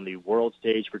decorated on the world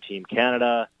stage for Team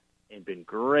Canada and been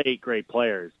great, great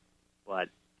players. But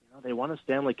they won a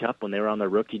Stanley Cup when they were on their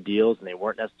rookie deals, and they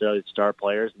weren't necessarily star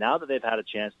players. Now that they've had a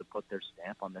chance to put their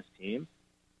stamp on this team,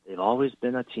 they've always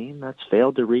been a team that's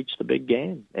failed to reach the big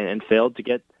game and failed to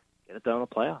get it done in the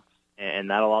playoffs. And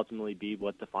that'll ultimately be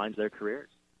what defines their careers,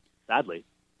 sadly.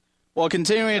 Well,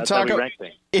 continuing to talk about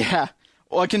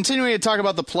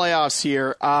the playoffs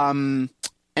here, and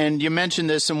you mentioned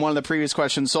this in one of the previous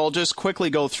questions, so I'll just quickly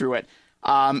go through it.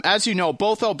 As you know,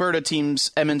 both Alberta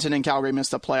teams, Edmonton and Calgary,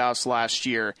 missed the playoffs last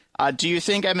year. Do you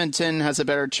think Edmonton has a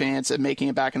better chance at making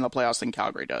it back in the playoffs than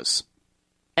Calgary does?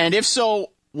 And if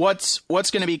so, what's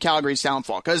going to be Calgary's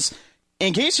downfall? Because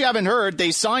in case you haven't heard,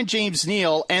 they signed James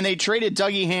Neal and they traded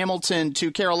Dougie Hamilton to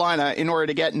Carolina in order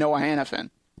to get Noah Hanifin.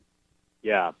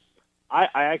 Yeah, I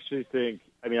actually think,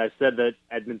 I said that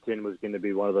Edmonton was going to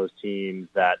be one of those teams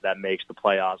that makes the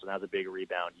playoffs and has a big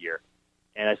rebound year.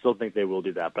 And I still think they will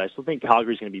do that. But I still think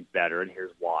Calgary's going to be better, and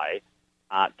here's why.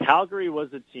 Calgary was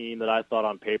a team that I thought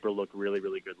on paper looked really,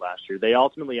 really good last year. They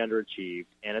ultimately underachieved,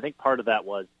 and I think part of that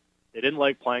was they didn't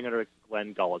like playing under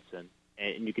Glenn Gulutzon,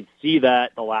 and you can see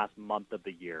that the last month of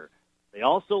the year. They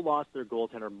also lost their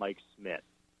goaltender, Mike Smith,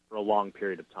 for a long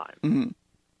period of time. Mm-hmm.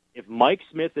 If Mike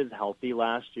Smith is healthy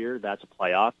last year, that's a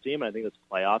playoff team. I think that's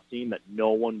a playoff team that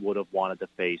no one would have wanted to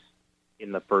face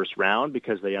in the first round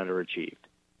because they underachieved.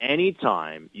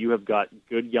 Anytime you have got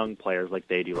good young players like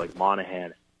they do, like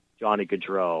Monahan, Johnny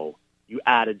Gaudreau, you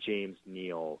added James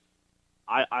Neal.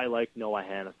 I like Noah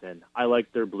Hannafin. I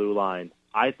like their blue line.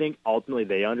 I think ultimately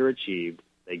they underachieved.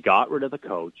 They got rid of the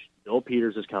coach. Bill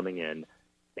Peters is coming in.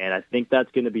 And I think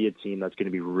that's going to be a team that's going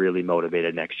to be really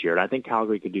motivated next year. And I think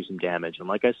Calgary could do some damage. And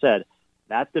like I said,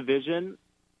 that division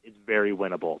is very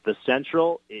winnable. The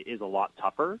Central is a lot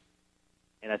tougher.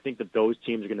 And I think that those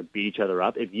teams are going to beat each other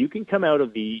up. If you can come out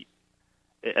of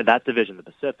that division, the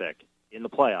Pacific, in the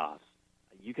playoffs,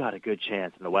 you got a good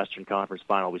chance in the Western Conference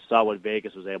Final. We saw what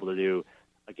Vegas was able to do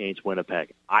against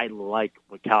Winnipeg. I like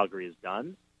what Calgary has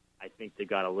done. I think they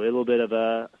got a little bit of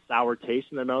a sour taste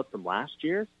in their mouth from last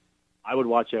year. I would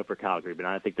watch out for Calgary, but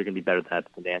I think they're going to be better than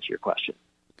that to answer your question.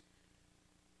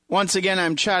 Once again,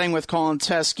 I'm chatting with Colin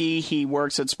Teskey. He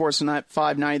works at Sportsnet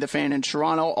 590 The Fan in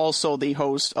Toronto, also the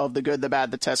host of the Good, the Bad,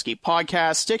 the Teskey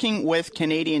podcast. Sticking with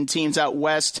Canadian teams out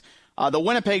west, the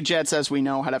Winnipeg Jets, as we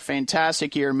know, had a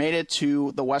fantastic year, made it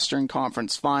to the Western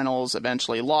Conference Finals,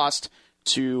 eventually lost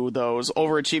to those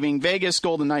overachieving Vegas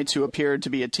Golden Knights, who appeared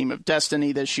to be a team of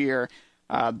destiny this year.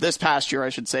 This past year, I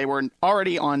should say. We're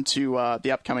already on to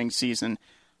the upcoming season.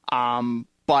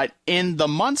 But in the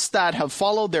months that have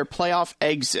followed their playoff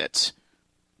exit,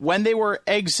 when they were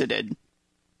exited,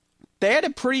 they had a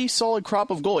pretty solid crop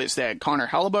of goalies. They had Connor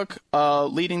Hellebuyck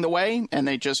leading the way, and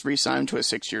they just re-signed to a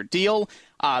 6-year deal.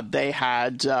 They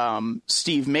had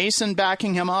Steve Mason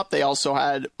backing him up. They also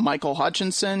had Michael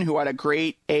Hutchinson, who had a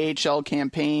great AHL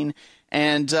campaign,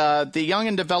 and the young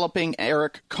and developing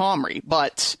Eric Comrie.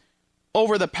 But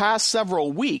over the past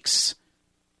several weeks,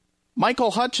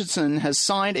 Michael Hutchinson has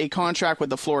signed a contract with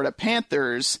the Florida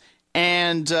Panthers,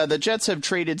 and the Jets have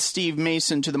traded Steve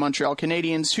Mason to the Montreal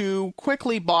Canadiens, who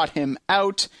quickly bought him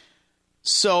out.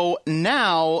 So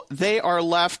now they are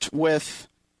left with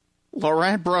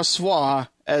Laurent Brossoit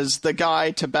as the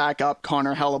guy to back up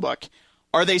Connor Hellebuyck.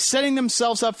 Are they setting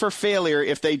themselves up for failure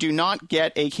if they do not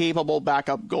get a capable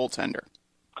backup goaltender?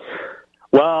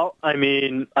 Well, I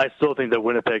mean, I still think that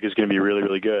Winnipeg is going to be really,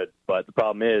 really good. But the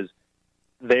problem is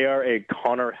they are a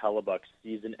Connor Hellebuyck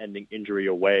season-ending injury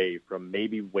away from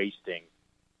maybe wasting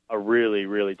a really,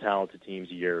 really talented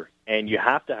team's year. And you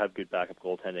have to have good backup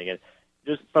goaltending. And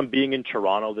just from being in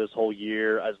Toronto this whole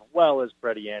year, as well as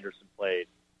Freddie Anderson played,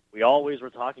 we always were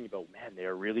talking about, man, they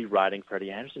are really riding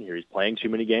Freddie Anderson here. He's playing too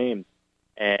many games.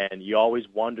 And you always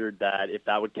wondered that if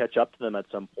that would catch up to them at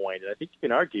some point. And I think you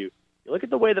can argue, you look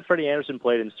at the way that Freddie Anderson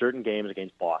played in certain games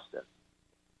against Boston.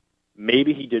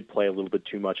 Maybe he did play a little bit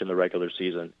too much in the regular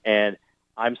season. And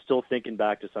I'm still thinking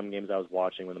back to some games I was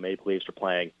watching when the Maple Leafs were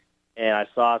playing, and I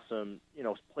saw some,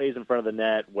 plays in front of the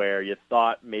net where you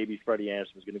thought maybe Freddie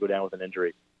Anderson was going to go down with an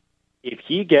injury. If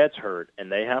he gets hurt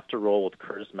and they have to roll with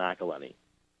Curtis McElhinney,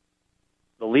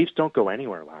 the Leafs don't go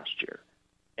anywhere last year.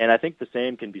 And I think the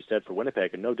same can be said for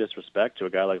Winnipeg, and no disrespect to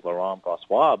a guy like Laurent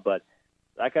Brossoit, but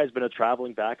that guy's been a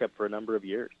traveling backup for a number of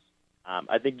years.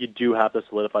 I think you do have to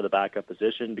solidify the backup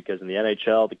position because in the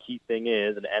NHL, the key thing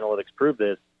is, and analytics prove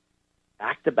this,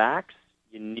 back-to-backs,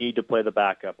 you need to play the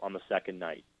backup on the second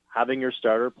night. Having your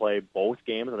starter play both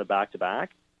games on a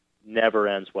back-to-back never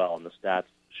ends well, and the stats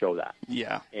show that.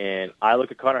 Yeah. And I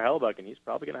look at Connor Hellebuyck, and he's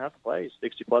probably going to have to play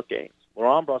 60-plus games.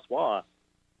 Laurent Brossoit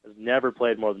has never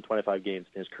played more than 25 games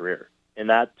in his career. And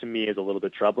that, to me, is a little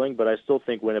bit troubling, but I still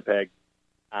think Winnipeg,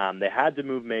 they had to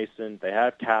move Mason. They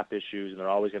have cap issues, and they're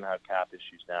always going to have cap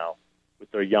issues now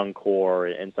with their young core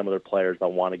and some of their players that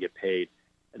want to get paid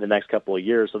in the next couple of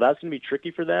years. So that's going to be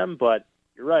tricky for them, but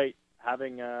you're right.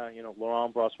 Having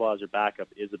Laurent Brossoit as your backup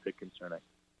is a bit concerning.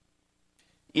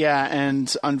 Yeah,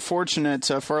 and unfortunate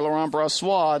for Laurent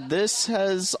Brossoit, this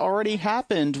has already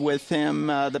happened with him,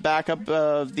 the backup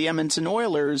of the Edmonton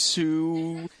Oilers,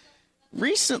 who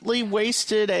recently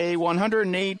wasted a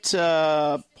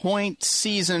 108-point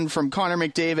season from Connor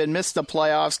McDavid, missed the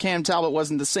playoffs. Cam Talbot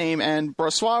wasn't the same, and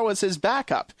Brossoit was his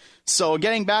backup. So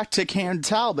getting back to Cam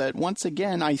Talbot, once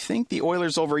again, I think the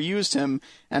Oilers overused him,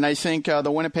 and I think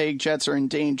the Winnipeg Jets are in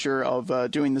danger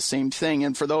of doing the same thing.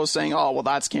 And for those saying, oh, well,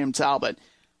 that's Cam Talbot,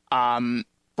 Braden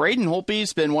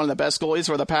Holtby's been one of the best goalies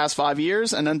for the past 5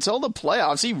 years, and until the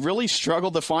playoffs, he really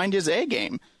struggled to find his A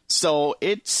game. So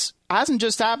it hasn't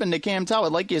just happened to Cam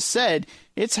Talbot. Like you said,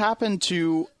 it's happened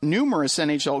to numerous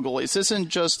NHL goalies. This isn't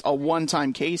just a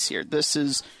one-time case here. This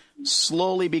is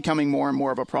slowly becoming more and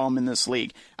more of a problem in this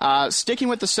league. Sticking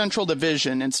with the Central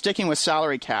Division and sticking with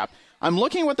salary cap, I'm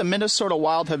looking at what the Minnesota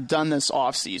Wild have done this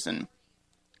offseason.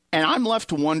 And I'm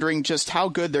left wondering just how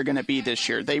good they're going to be this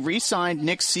year. They re-signed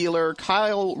Nick Seeler,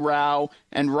 Kyle Rao,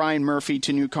 and Ryan Murphy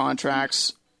to new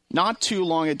contracts. Not too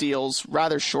long of deals,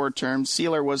 rather short term.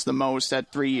 Seeler was the most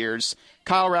at 3 years.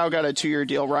 Kyle Rao got a 2-year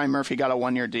deal. Ryan Murphy got a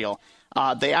 1-year deal.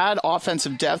 They add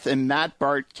offensive depth in Matt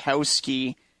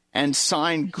Bartkowski and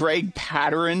signed Greg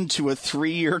Patterin to a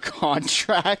 3-year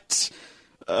contract.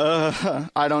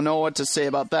 I don't know what to say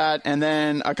about that. And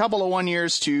then a couple of 1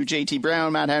 years to JT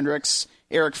Brown, Matt Hendricks,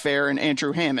 Eric Fair, and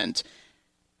Andrew Hammond.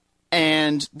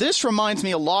 And this reminds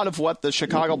me a lot of what the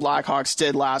Chicago Blackhawks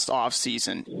did last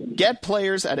offseason. Get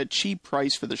players at a cheap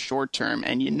price for the short term.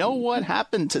 And you know what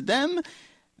happened to them?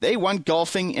 They went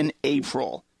golfing in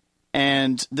April.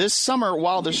 And this summer,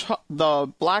 while the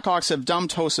Blackhawks have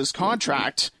dumped Hosa's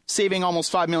contract, saving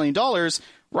almost $5 million,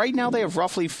 right now they have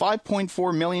roughly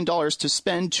 $5.4 million to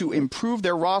spend to improve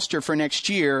their roster for next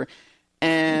year.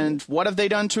 And what have they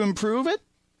done to improve it?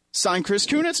 Signed Chris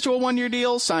Kunitz to a 1-year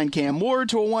deal, signed Cam Ward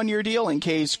to a 1-year deal in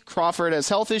case Crawford has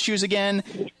health issues again,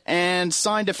 and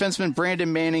signed defenseman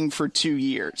Brandon Manning for 2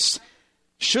 years.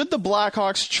 Should the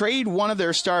Blackhawks trade one of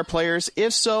their star players?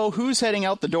 If so, who's heading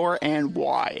out the door and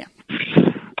why?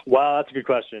 Well, that's a good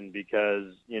question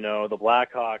because, the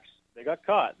Blackhawks, they got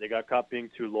caught. They got caught being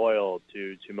too loyal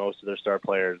to most of their star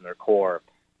players in their core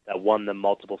that won them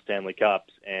multiple Stanley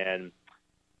Cups. And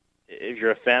if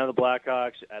you're a fan of the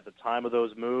Blackhawks, at the time of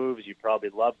those moves, you probably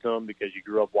loved them because you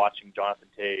grew up watching Jonathan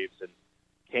Toews and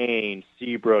Kane,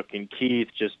 Seabrook, and Keith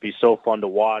just be so fun to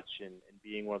watch and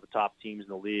being one of the top teams in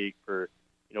the league for,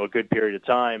 a good period of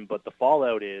time. But the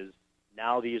fallout is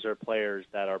now these are players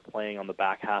that are playing on the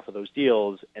back half of those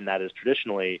deals, and that is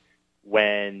traditionally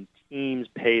when teams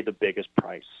pay the biggest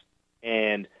price.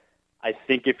 And I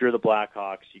think if you're the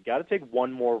Blackhawks, you got to take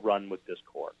one more run with this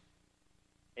core.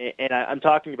 And I'm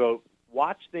talking about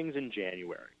watch things in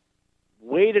January.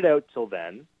 Wait it out till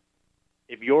then.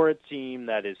 If you're a team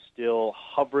that is still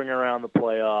hovering around the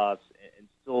playoffs and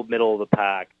still middle of the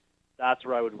pack, that's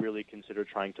where I would really consider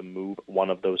trying to move one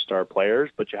of those star players.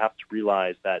 But you have to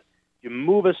realize that you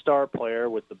move a star player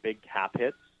with the big cap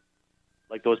hits,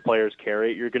 like those players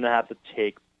carry, you're going to have to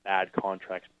take bad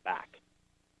contracts back.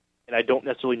 And I don't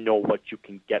necessarily know what you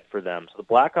can get for them. So the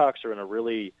Blackhawks are in a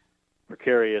really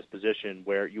precarious position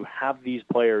where you have these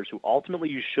players who ultimately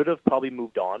you should have probably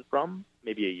moved on from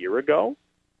maybe a year ago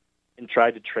and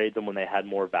tried to trade them when they had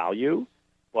more value.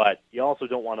 But you also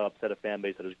don't want to upset a fan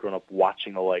base that has grown up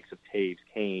watching the likes of Toews,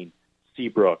 Kane,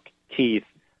 Seabrook, Keith,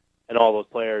 and all those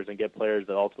players and get players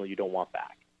that ultimately you don't want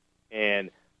back. And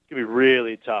it's going to be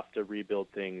really tough to rebuild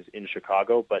things in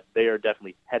Chicago, but they are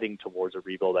definitely heading towards a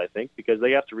rebuild, I think, because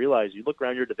they have to realize, you look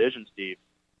around your division, Steve,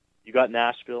 you got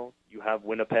Nashville, you have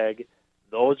Winnipeg.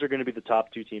 Those are going to be the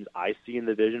top 2 teams I see in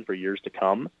the division for years to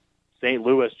come. St.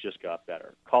 Louis just got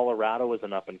better. Colorado is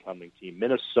an up-and-coming team.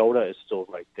 Minnesota is still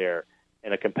right there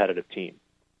and a competitive team.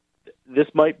 This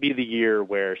might be the year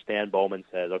where Stan Bowman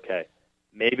says, okay,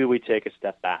 maybe we take a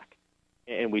step back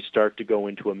and we start to go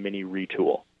into a mini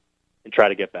retool and try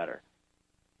to get better.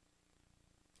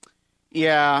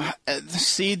 Yeah,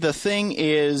 see, the thing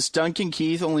is, Duncan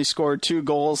Keith only scored 2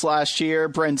 goals last year.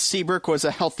 Brent Seabrook was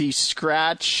a healthy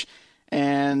scratch,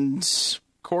 and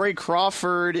Corey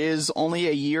Crawford is only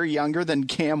a year younger than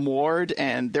Cam Ward,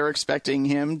 and they're expecting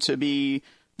him to be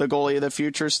the goalie of the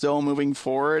future still moving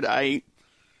forward. I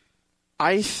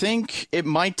think it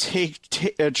might take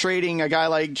trading a guy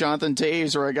like Jonathan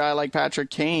Toews or a guy like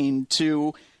Patrick Kane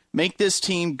to make this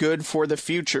team good for the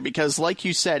future, because like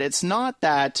you said, it's not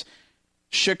that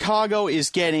Chicago is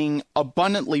getting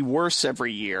abundantly worse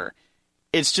every year.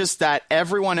 It's just that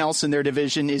everyone else in their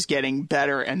division is getting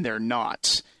better and they're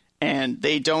not. And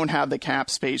they don't have the cap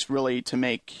space really to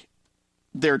make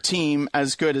their team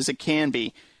as good as it can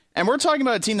be. And we're talking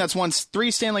about a team that's won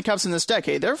 3 Stanley Cups in this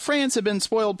decade. Their fans have been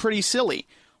spoiled pretty silly.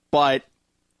 But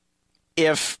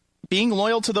if being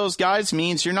loyal to those guys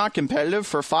means you're not competitive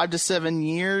for 5 to 7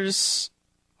 years,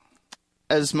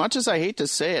 as much as I hate to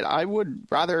say it, I would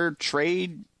rather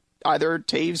trade either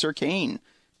Toews or Kane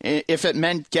if it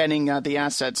meant getting the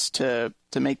assets to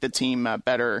make the team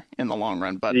better in the long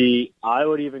run. But I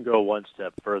would even go one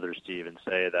step further, Steve, and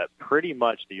say that pretty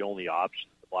much the only option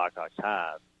the Blackhawks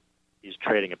have is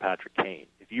trading a Patrick Kane.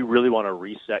 If you really want to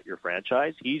reset your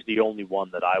franchise, he's the only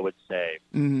one that I would say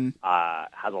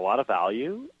has a lot of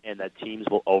value and that teams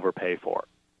will overpay for.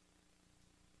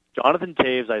 Jonathan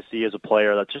Toews I see as a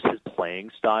player that just his playing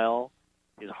style,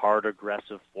 his hard,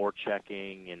 aggressive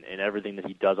forechecking and everything that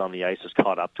he does on the ice has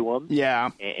caught up to him. Yeah.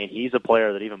 And he's a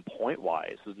player that even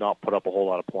point-wise has not put up a whole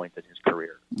lot of points in his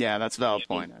career. Yeah, that's a valid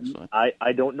point, actually.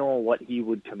 I don't know what he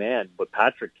would command, but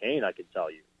Patrick Kane, I can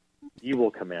tell you, he will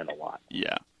command a lot.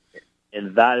 Yeah.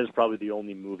 And that is probably the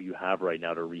only move you have right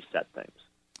now to reset things.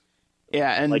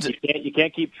 Yeah, and like you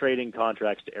can't keep trading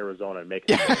contracts to Arizona and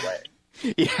making it go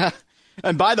away. Yeah,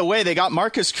 and by the way, they got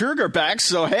Marcus Kruger back,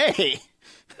 so hey,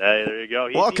 there you go.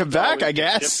 Welcome back, I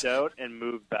guess. Shipped out and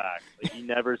moved back. Like, he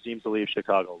never seems to leave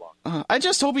Chicago long. I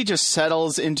just hope he just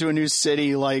settles into a new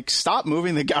city. Like, stop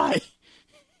moving the guy.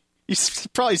 He's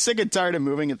probably sick and tired of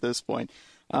moving at this point.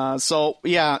 So,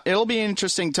 yeah, it'll be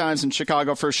interesting times in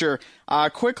Chicago for sure.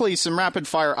 Quickly, some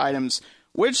rapid-fire items.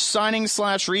 Which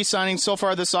signing/re-signing so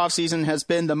far this offseason has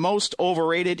been the most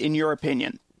overrated in your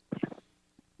opinion?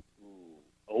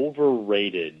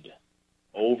 Overrated.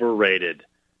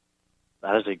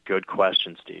 That is a good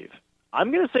question, Steve.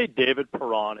 I'm going to say David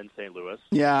Perron in St. Louis.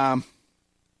 Yeah.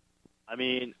 I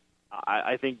mean,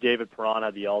 I think David Perron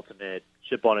had the ultimate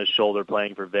chip on his shoulder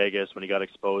playing for Vegas when he got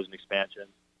exposed in expansion.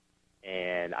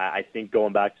 And I think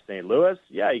going back to St. Louis,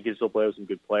 yeah, he can still play with some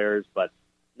good players, but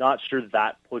not sure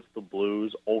that puts the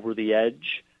Blues over the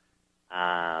edge.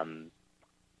 I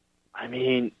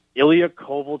mean, Ilya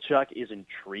Kovalchuk is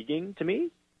intriguing to me.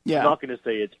 Yeah. I'm not going to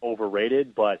say it's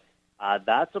overrated, but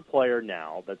that's a player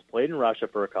now that's played in Russia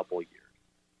for a couple of years.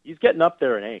 He's getting up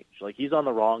there in age. Like, he's on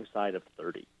the wrong side of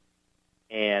 30.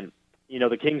 And, you know,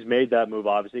 the Kings made that move,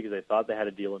 obviously, because they thought they had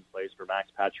a deal in place for Max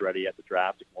Pacioretty at the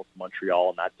draft to come to Montreal,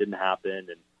 and that didn't happen.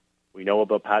 And we know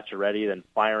about Pacioretty then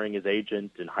firing his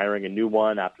agent and hiring a new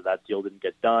one after that deal didn't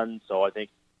get done. So I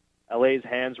think LA's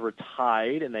hands were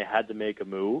tied, and they had to make a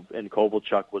move, and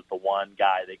Kovalchuk was the one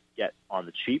guy they could get on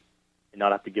the cheap and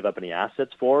not have to give up any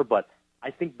assets for. But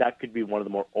I think that could be one of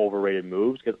the more overrated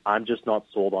moves because I'm just not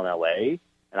sold on LA,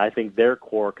 and I think their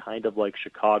core, kind of like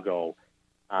Chicago,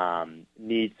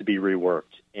 needs to be reworked,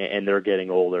 and they're getting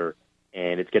older,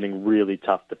 and it's getting really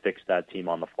tough to fix that team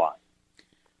on the fly.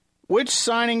 Which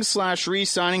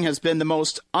signing/re-signing has been the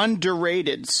most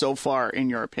underrated so far, in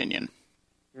your opinion?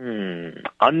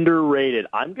 Underrated.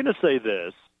 I'm going to say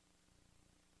this,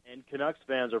 and Canucks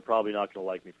fans are probably not going to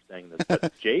like me for saying this,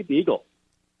 but Jay Beagle.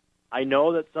 I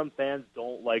know that some fans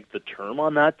don't like the term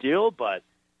on that deal, but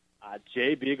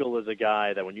Jay Beagle is a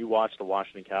guy that when you watch the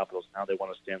Washington Capitals, now they won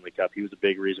a Stanley Cup, he was a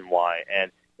big reason why.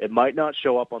 And it might not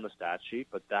show up on the stat sheet,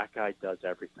 but that guy does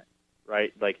everything,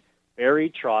 right? Like,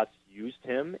 Barry Trotz used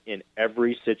him in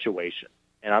every situation.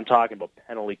 And I'm talking about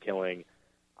penalty killing.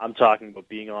 I'm talking about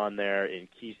being on there in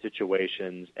key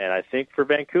situations. And I think for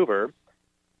Vancouver,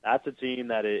 that's a team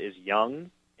that is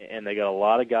young, and they got a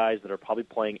lot of guys that are probably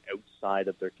playing outside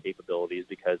of their capabilities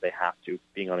because they have to,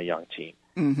 being on a young team.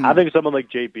 Mm-hmm. I think someone like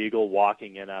Jay Beagle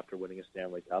walking in after winning a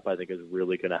Stanley Cup, I think is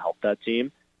really going to help that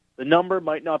team. The number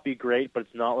might not be great, but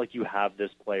it's not like you have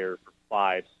this player for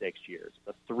 5-6 years.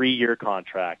 It's a 3-year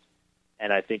contract,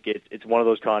 and I think it's one of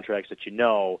those contracts that you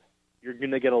know you're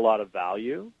going to get a lot of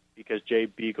value because Jay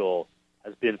Beagle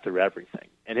has been through everything.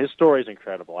 And his story is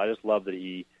incredible. I just love that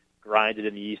he grinded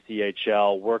in the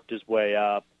ECHL, worked his way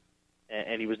up,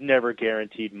 and he was never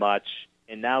guaranteed much.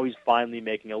 And now he's finally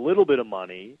making a little bit of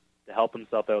money to help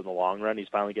himself out in the long run. He's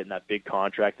finally getting that big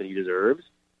contract that he deserves.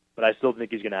 But I still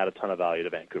think he's going to add a ton of value to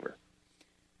Vancouver.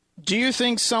 Do you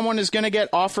think someone is going to get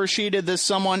offer sheeted this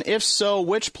someone? If so,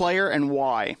 which player and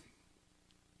why?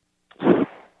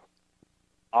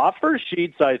 Offer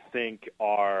sheets, I think,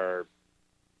 are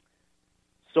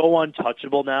so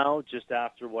untouchable now just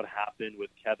after what happened with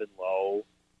Kevin Lowe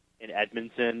in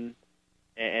Edmonton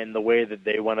and the way that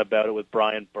they went about it with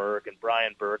Brian Burke. And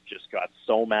Brian Burke just got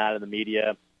so mad in the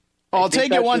media. I'll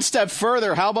take it one step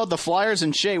further. How about the Flyers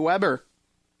and Shea Weber?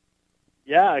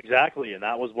 Yeah, exactly, and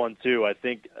that was one too. I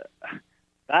think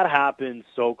that happened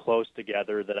so close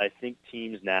together that I think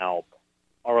teams now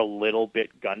are a little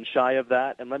bit gun-shy of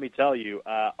that. And let me tell you,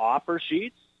 offer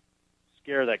sheets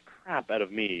scare the crap out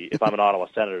of me if I'm an Ottawa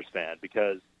Senators fan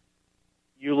because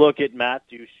you look at Matt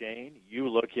Duchene, you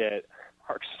look at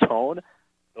Mark Stone,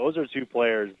 those are two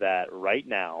players that right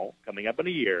now, coming up in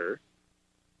a year,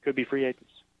 could be free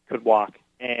agents, could walk.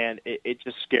 And it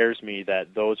just scares me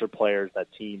that those are players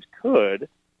that teams could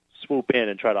swoop in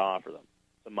and try to offer them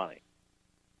some money. It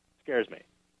scares me.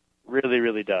 Really,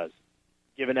 really does.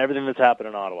 Given everything that's happened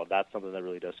in Ottawa, that's something that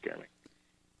really does scare me.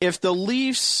 If the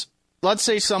Leafs, let's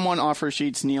say someone offer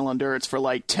sheets Nylander, it's for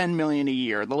like $10 million a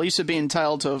year. The Leafs would be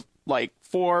entitled to like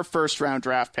 4 first-round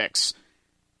draft picks.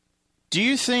 Do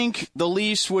you think the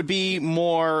Leafs would be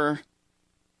more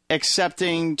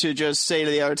accepting to just say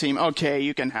to the other team, okay,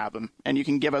 you can have them, and you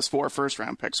can give us 4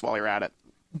 first-round picks while you're at it?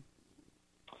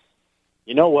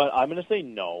 You know what? I'm going to say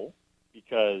no,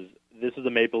 because this is a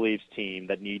Maple Leafs team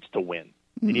that needs to win.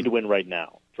 They need to win right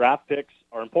now. Draft picks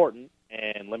are important,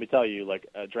 and let me tell you,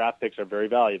 draft picks are very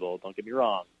valuable, don't get me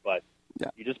wrong, but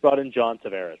you just brought in John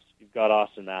Tavares. You've got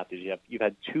Austin Matthews. You've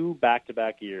had 2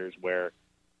 back-to-back years where,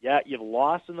 you've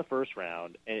lost in the first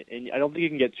round, and I don't think you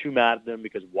can get too mad at them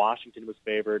because Washington was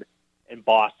favored and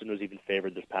Boston was even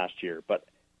favored this past year. But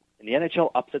in the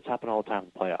NHL, upsets happen all the time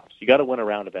in the playoffs. You got to win a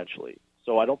round eventually.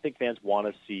 So I don't think fans want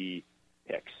to see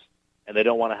picks, and they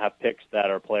don't want to have picks that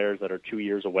are players that are 2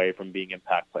 years away from being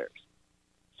impact players.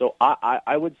 So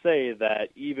I would say that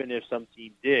even if some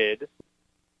team did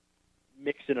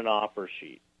mix in an offer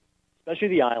sheet, especially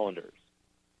the Islanders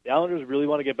really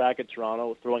want to get back at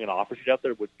Toronto, throwing an offer sheet out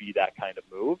there would be that kind of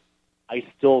move. I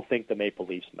still think the Maple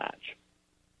Leafs match.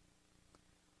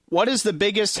 What is the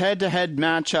biggest head-to-head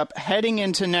matchup heading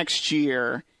into next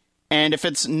year? And if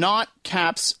it's not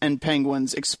Caps and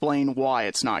Penguins, explain why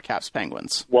it's not Caps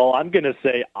Penguins. Well, I'm going to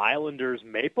say Islanders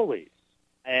Maple Leafs.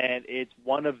 And it's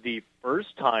one of the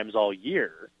first times all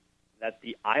year that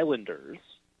the Islanders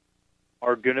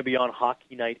are going to be on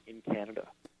Hockey Night in Canada.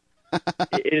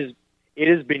 It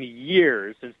has been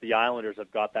years since the Islanders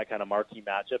have got that kind of marquee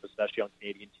matchup, especially on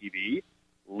Canadian TV.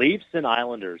 Leafs and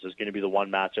Islanders is going to be the one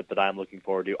matchup that I'm looking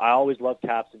forward to. I always love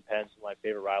Caps and Pens, one of my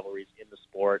favorite rivalries in the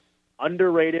sport.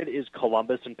 Underrated is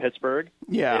Columbus and Pittsburgh.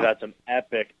 Yeah. They've had some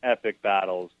epic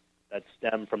battles that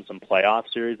stem from some playoff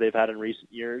series they've had in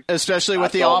recent years. Especially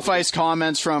with the off-ice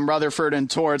comments from Rutherford and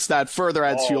Torts, that further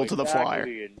adds fuel to the fire.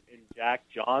 And Jack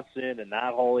Johnson and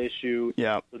that whole issue.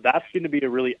 Yeah. So that's going to be a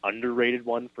really underrated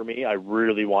one for me. I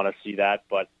really want to see that.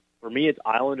 But for me, it's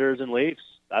Islanders and Leafs.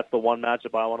 That's the one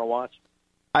matchup I want to watch.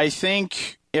 I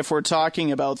think if we're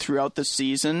talking about throughout the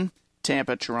season,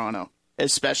 Tampa-Toronto,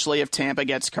 especially if Tampa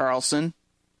gets Karlsson,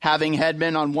 having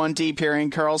Hedman on one D pairing,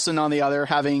 Karlsson on the other,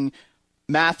 having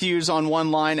Matthews on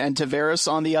one line and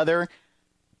Tavares on the other.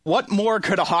 What more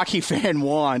could a hockey fan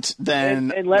want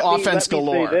than offense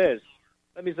galore?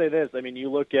 Let me say this. I mean, you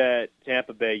look at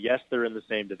Tampa Bay, yes, they're in the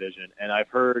same division, and I've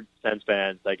heard Sens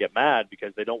fans that get mad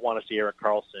because they don't want to see Erik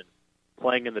Karlsson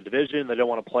playing in the division. They don't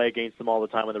want to play against them all the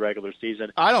time in the regular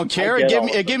season. I don't care.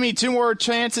 Give me 2 more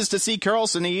chances to see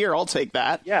Karlsson a year. I'll take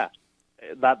that. Yeah,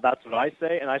 that's what I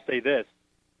say, and I say this.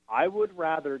 I would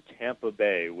rather Tampa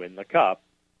Bay win the Cup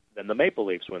than the Maple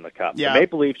Leafs win the Cup. Yeah. The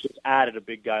Maple Leafs just added a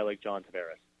big guy like John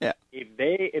Tavares. Yeah.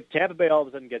 If Tampa Bay all of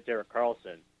a sudden gets Erik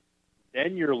Karlsson,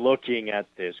 then you're looking at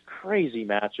this crazy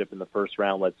matchup in the first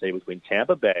round, let's say, between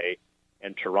Tampa Bay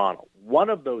and Toronto. One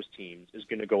of those teams is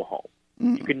going to go home.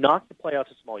 You can knock the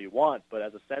playoffs as small you want, but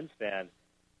as a Sens fan,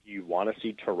 do you want to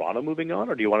see Toronto moving on,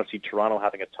 or do you want to see Toronto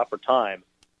having a tougher time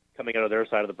coming out of their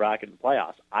side of the bracket in the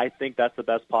playoffs? I think that's the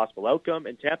best possible outcome.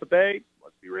 And Tampa Bay,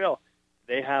 let's be real,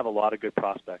 they have a lot of good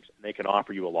prospects, and they can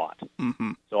offer you a lot.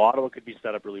 Mm-hmm. So Ottawa could be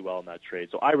set up really well in that trade.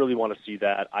 So I really want to see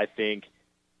that. I think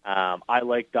I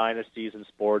like dynasties in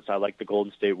sports. I like the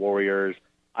Golden State Warriors.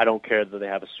 I don't care that they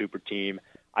have a super team.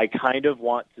 I kind of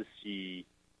want to see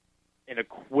an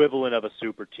equivalent of a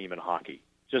super team in hockey,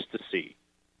 just to see.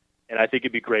 And I think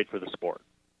it'd be great for the sport.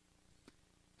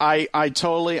 I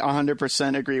totally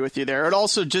 100% agree with you there. It'd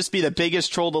also just be the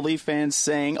biggest troll to Leaf fans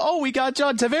saying, oh, we got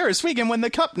John Tavares. We can win the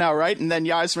Cup now, right? And then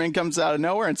Yasmin comes out of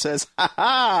nowhere and says,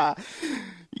 ha-ha,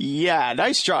 yeah,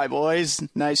 nice try, boys.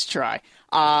 Nice try.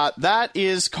 That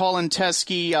is Colin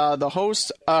Teskey, the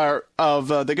host of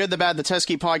The Good, the Bad, the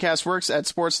Teskey podcast, works at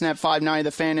Sportsnet 590,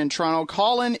 The Fan in Toronto.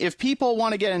 Colin, if people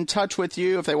want to get in touch with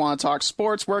you, if they want to talk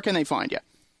sports, where can they find you?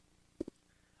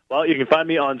 Well, you can find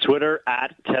me on Twitter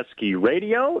at Teskey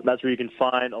Radio. That's where you can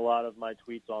find a lot of my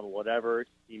tweets on whatever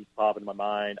seems to pop into my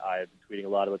mind. I've been tweeting a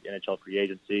lot about the NHL free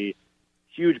agency.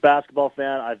 Huge basketball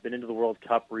fan. I've been into the World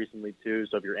Cup recently, too,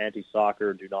 so if you're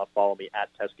anti-soccer, do not follow me at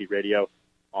Teskey Radio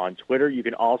on Twitter. You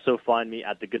can also find me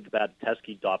at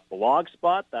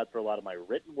thegoodthebadteskey.blogspot. That's where a lot of my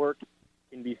written work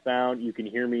can be found. You can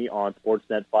hear me on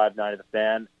Sportsnet 590 The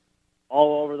Fan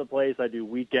all over the place. I do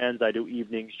weekends. I do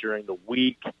evenings during the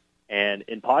week. And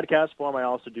in podcast form, I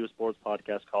also do a sports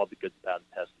podcast called The Good, the Bad, and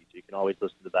the Teskey. So you can always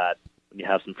listen to that when you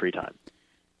have some free time.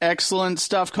 Excellent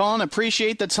stuff, Colin.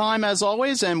 Appreciate the time as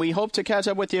always, and we hope to catch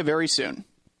up with you very soon.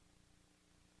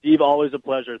 Steve, always a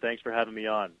pleasure. Thanks for having me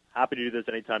on. Happy to do this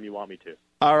anytime you want me to.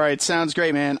 All right, sounds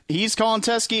great, man. He's Colin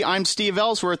Teskey. I'm Steve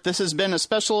Ellsworth. This has been a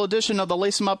special edition of the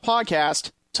Lace 'em Up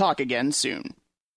podcast. Talk again soon.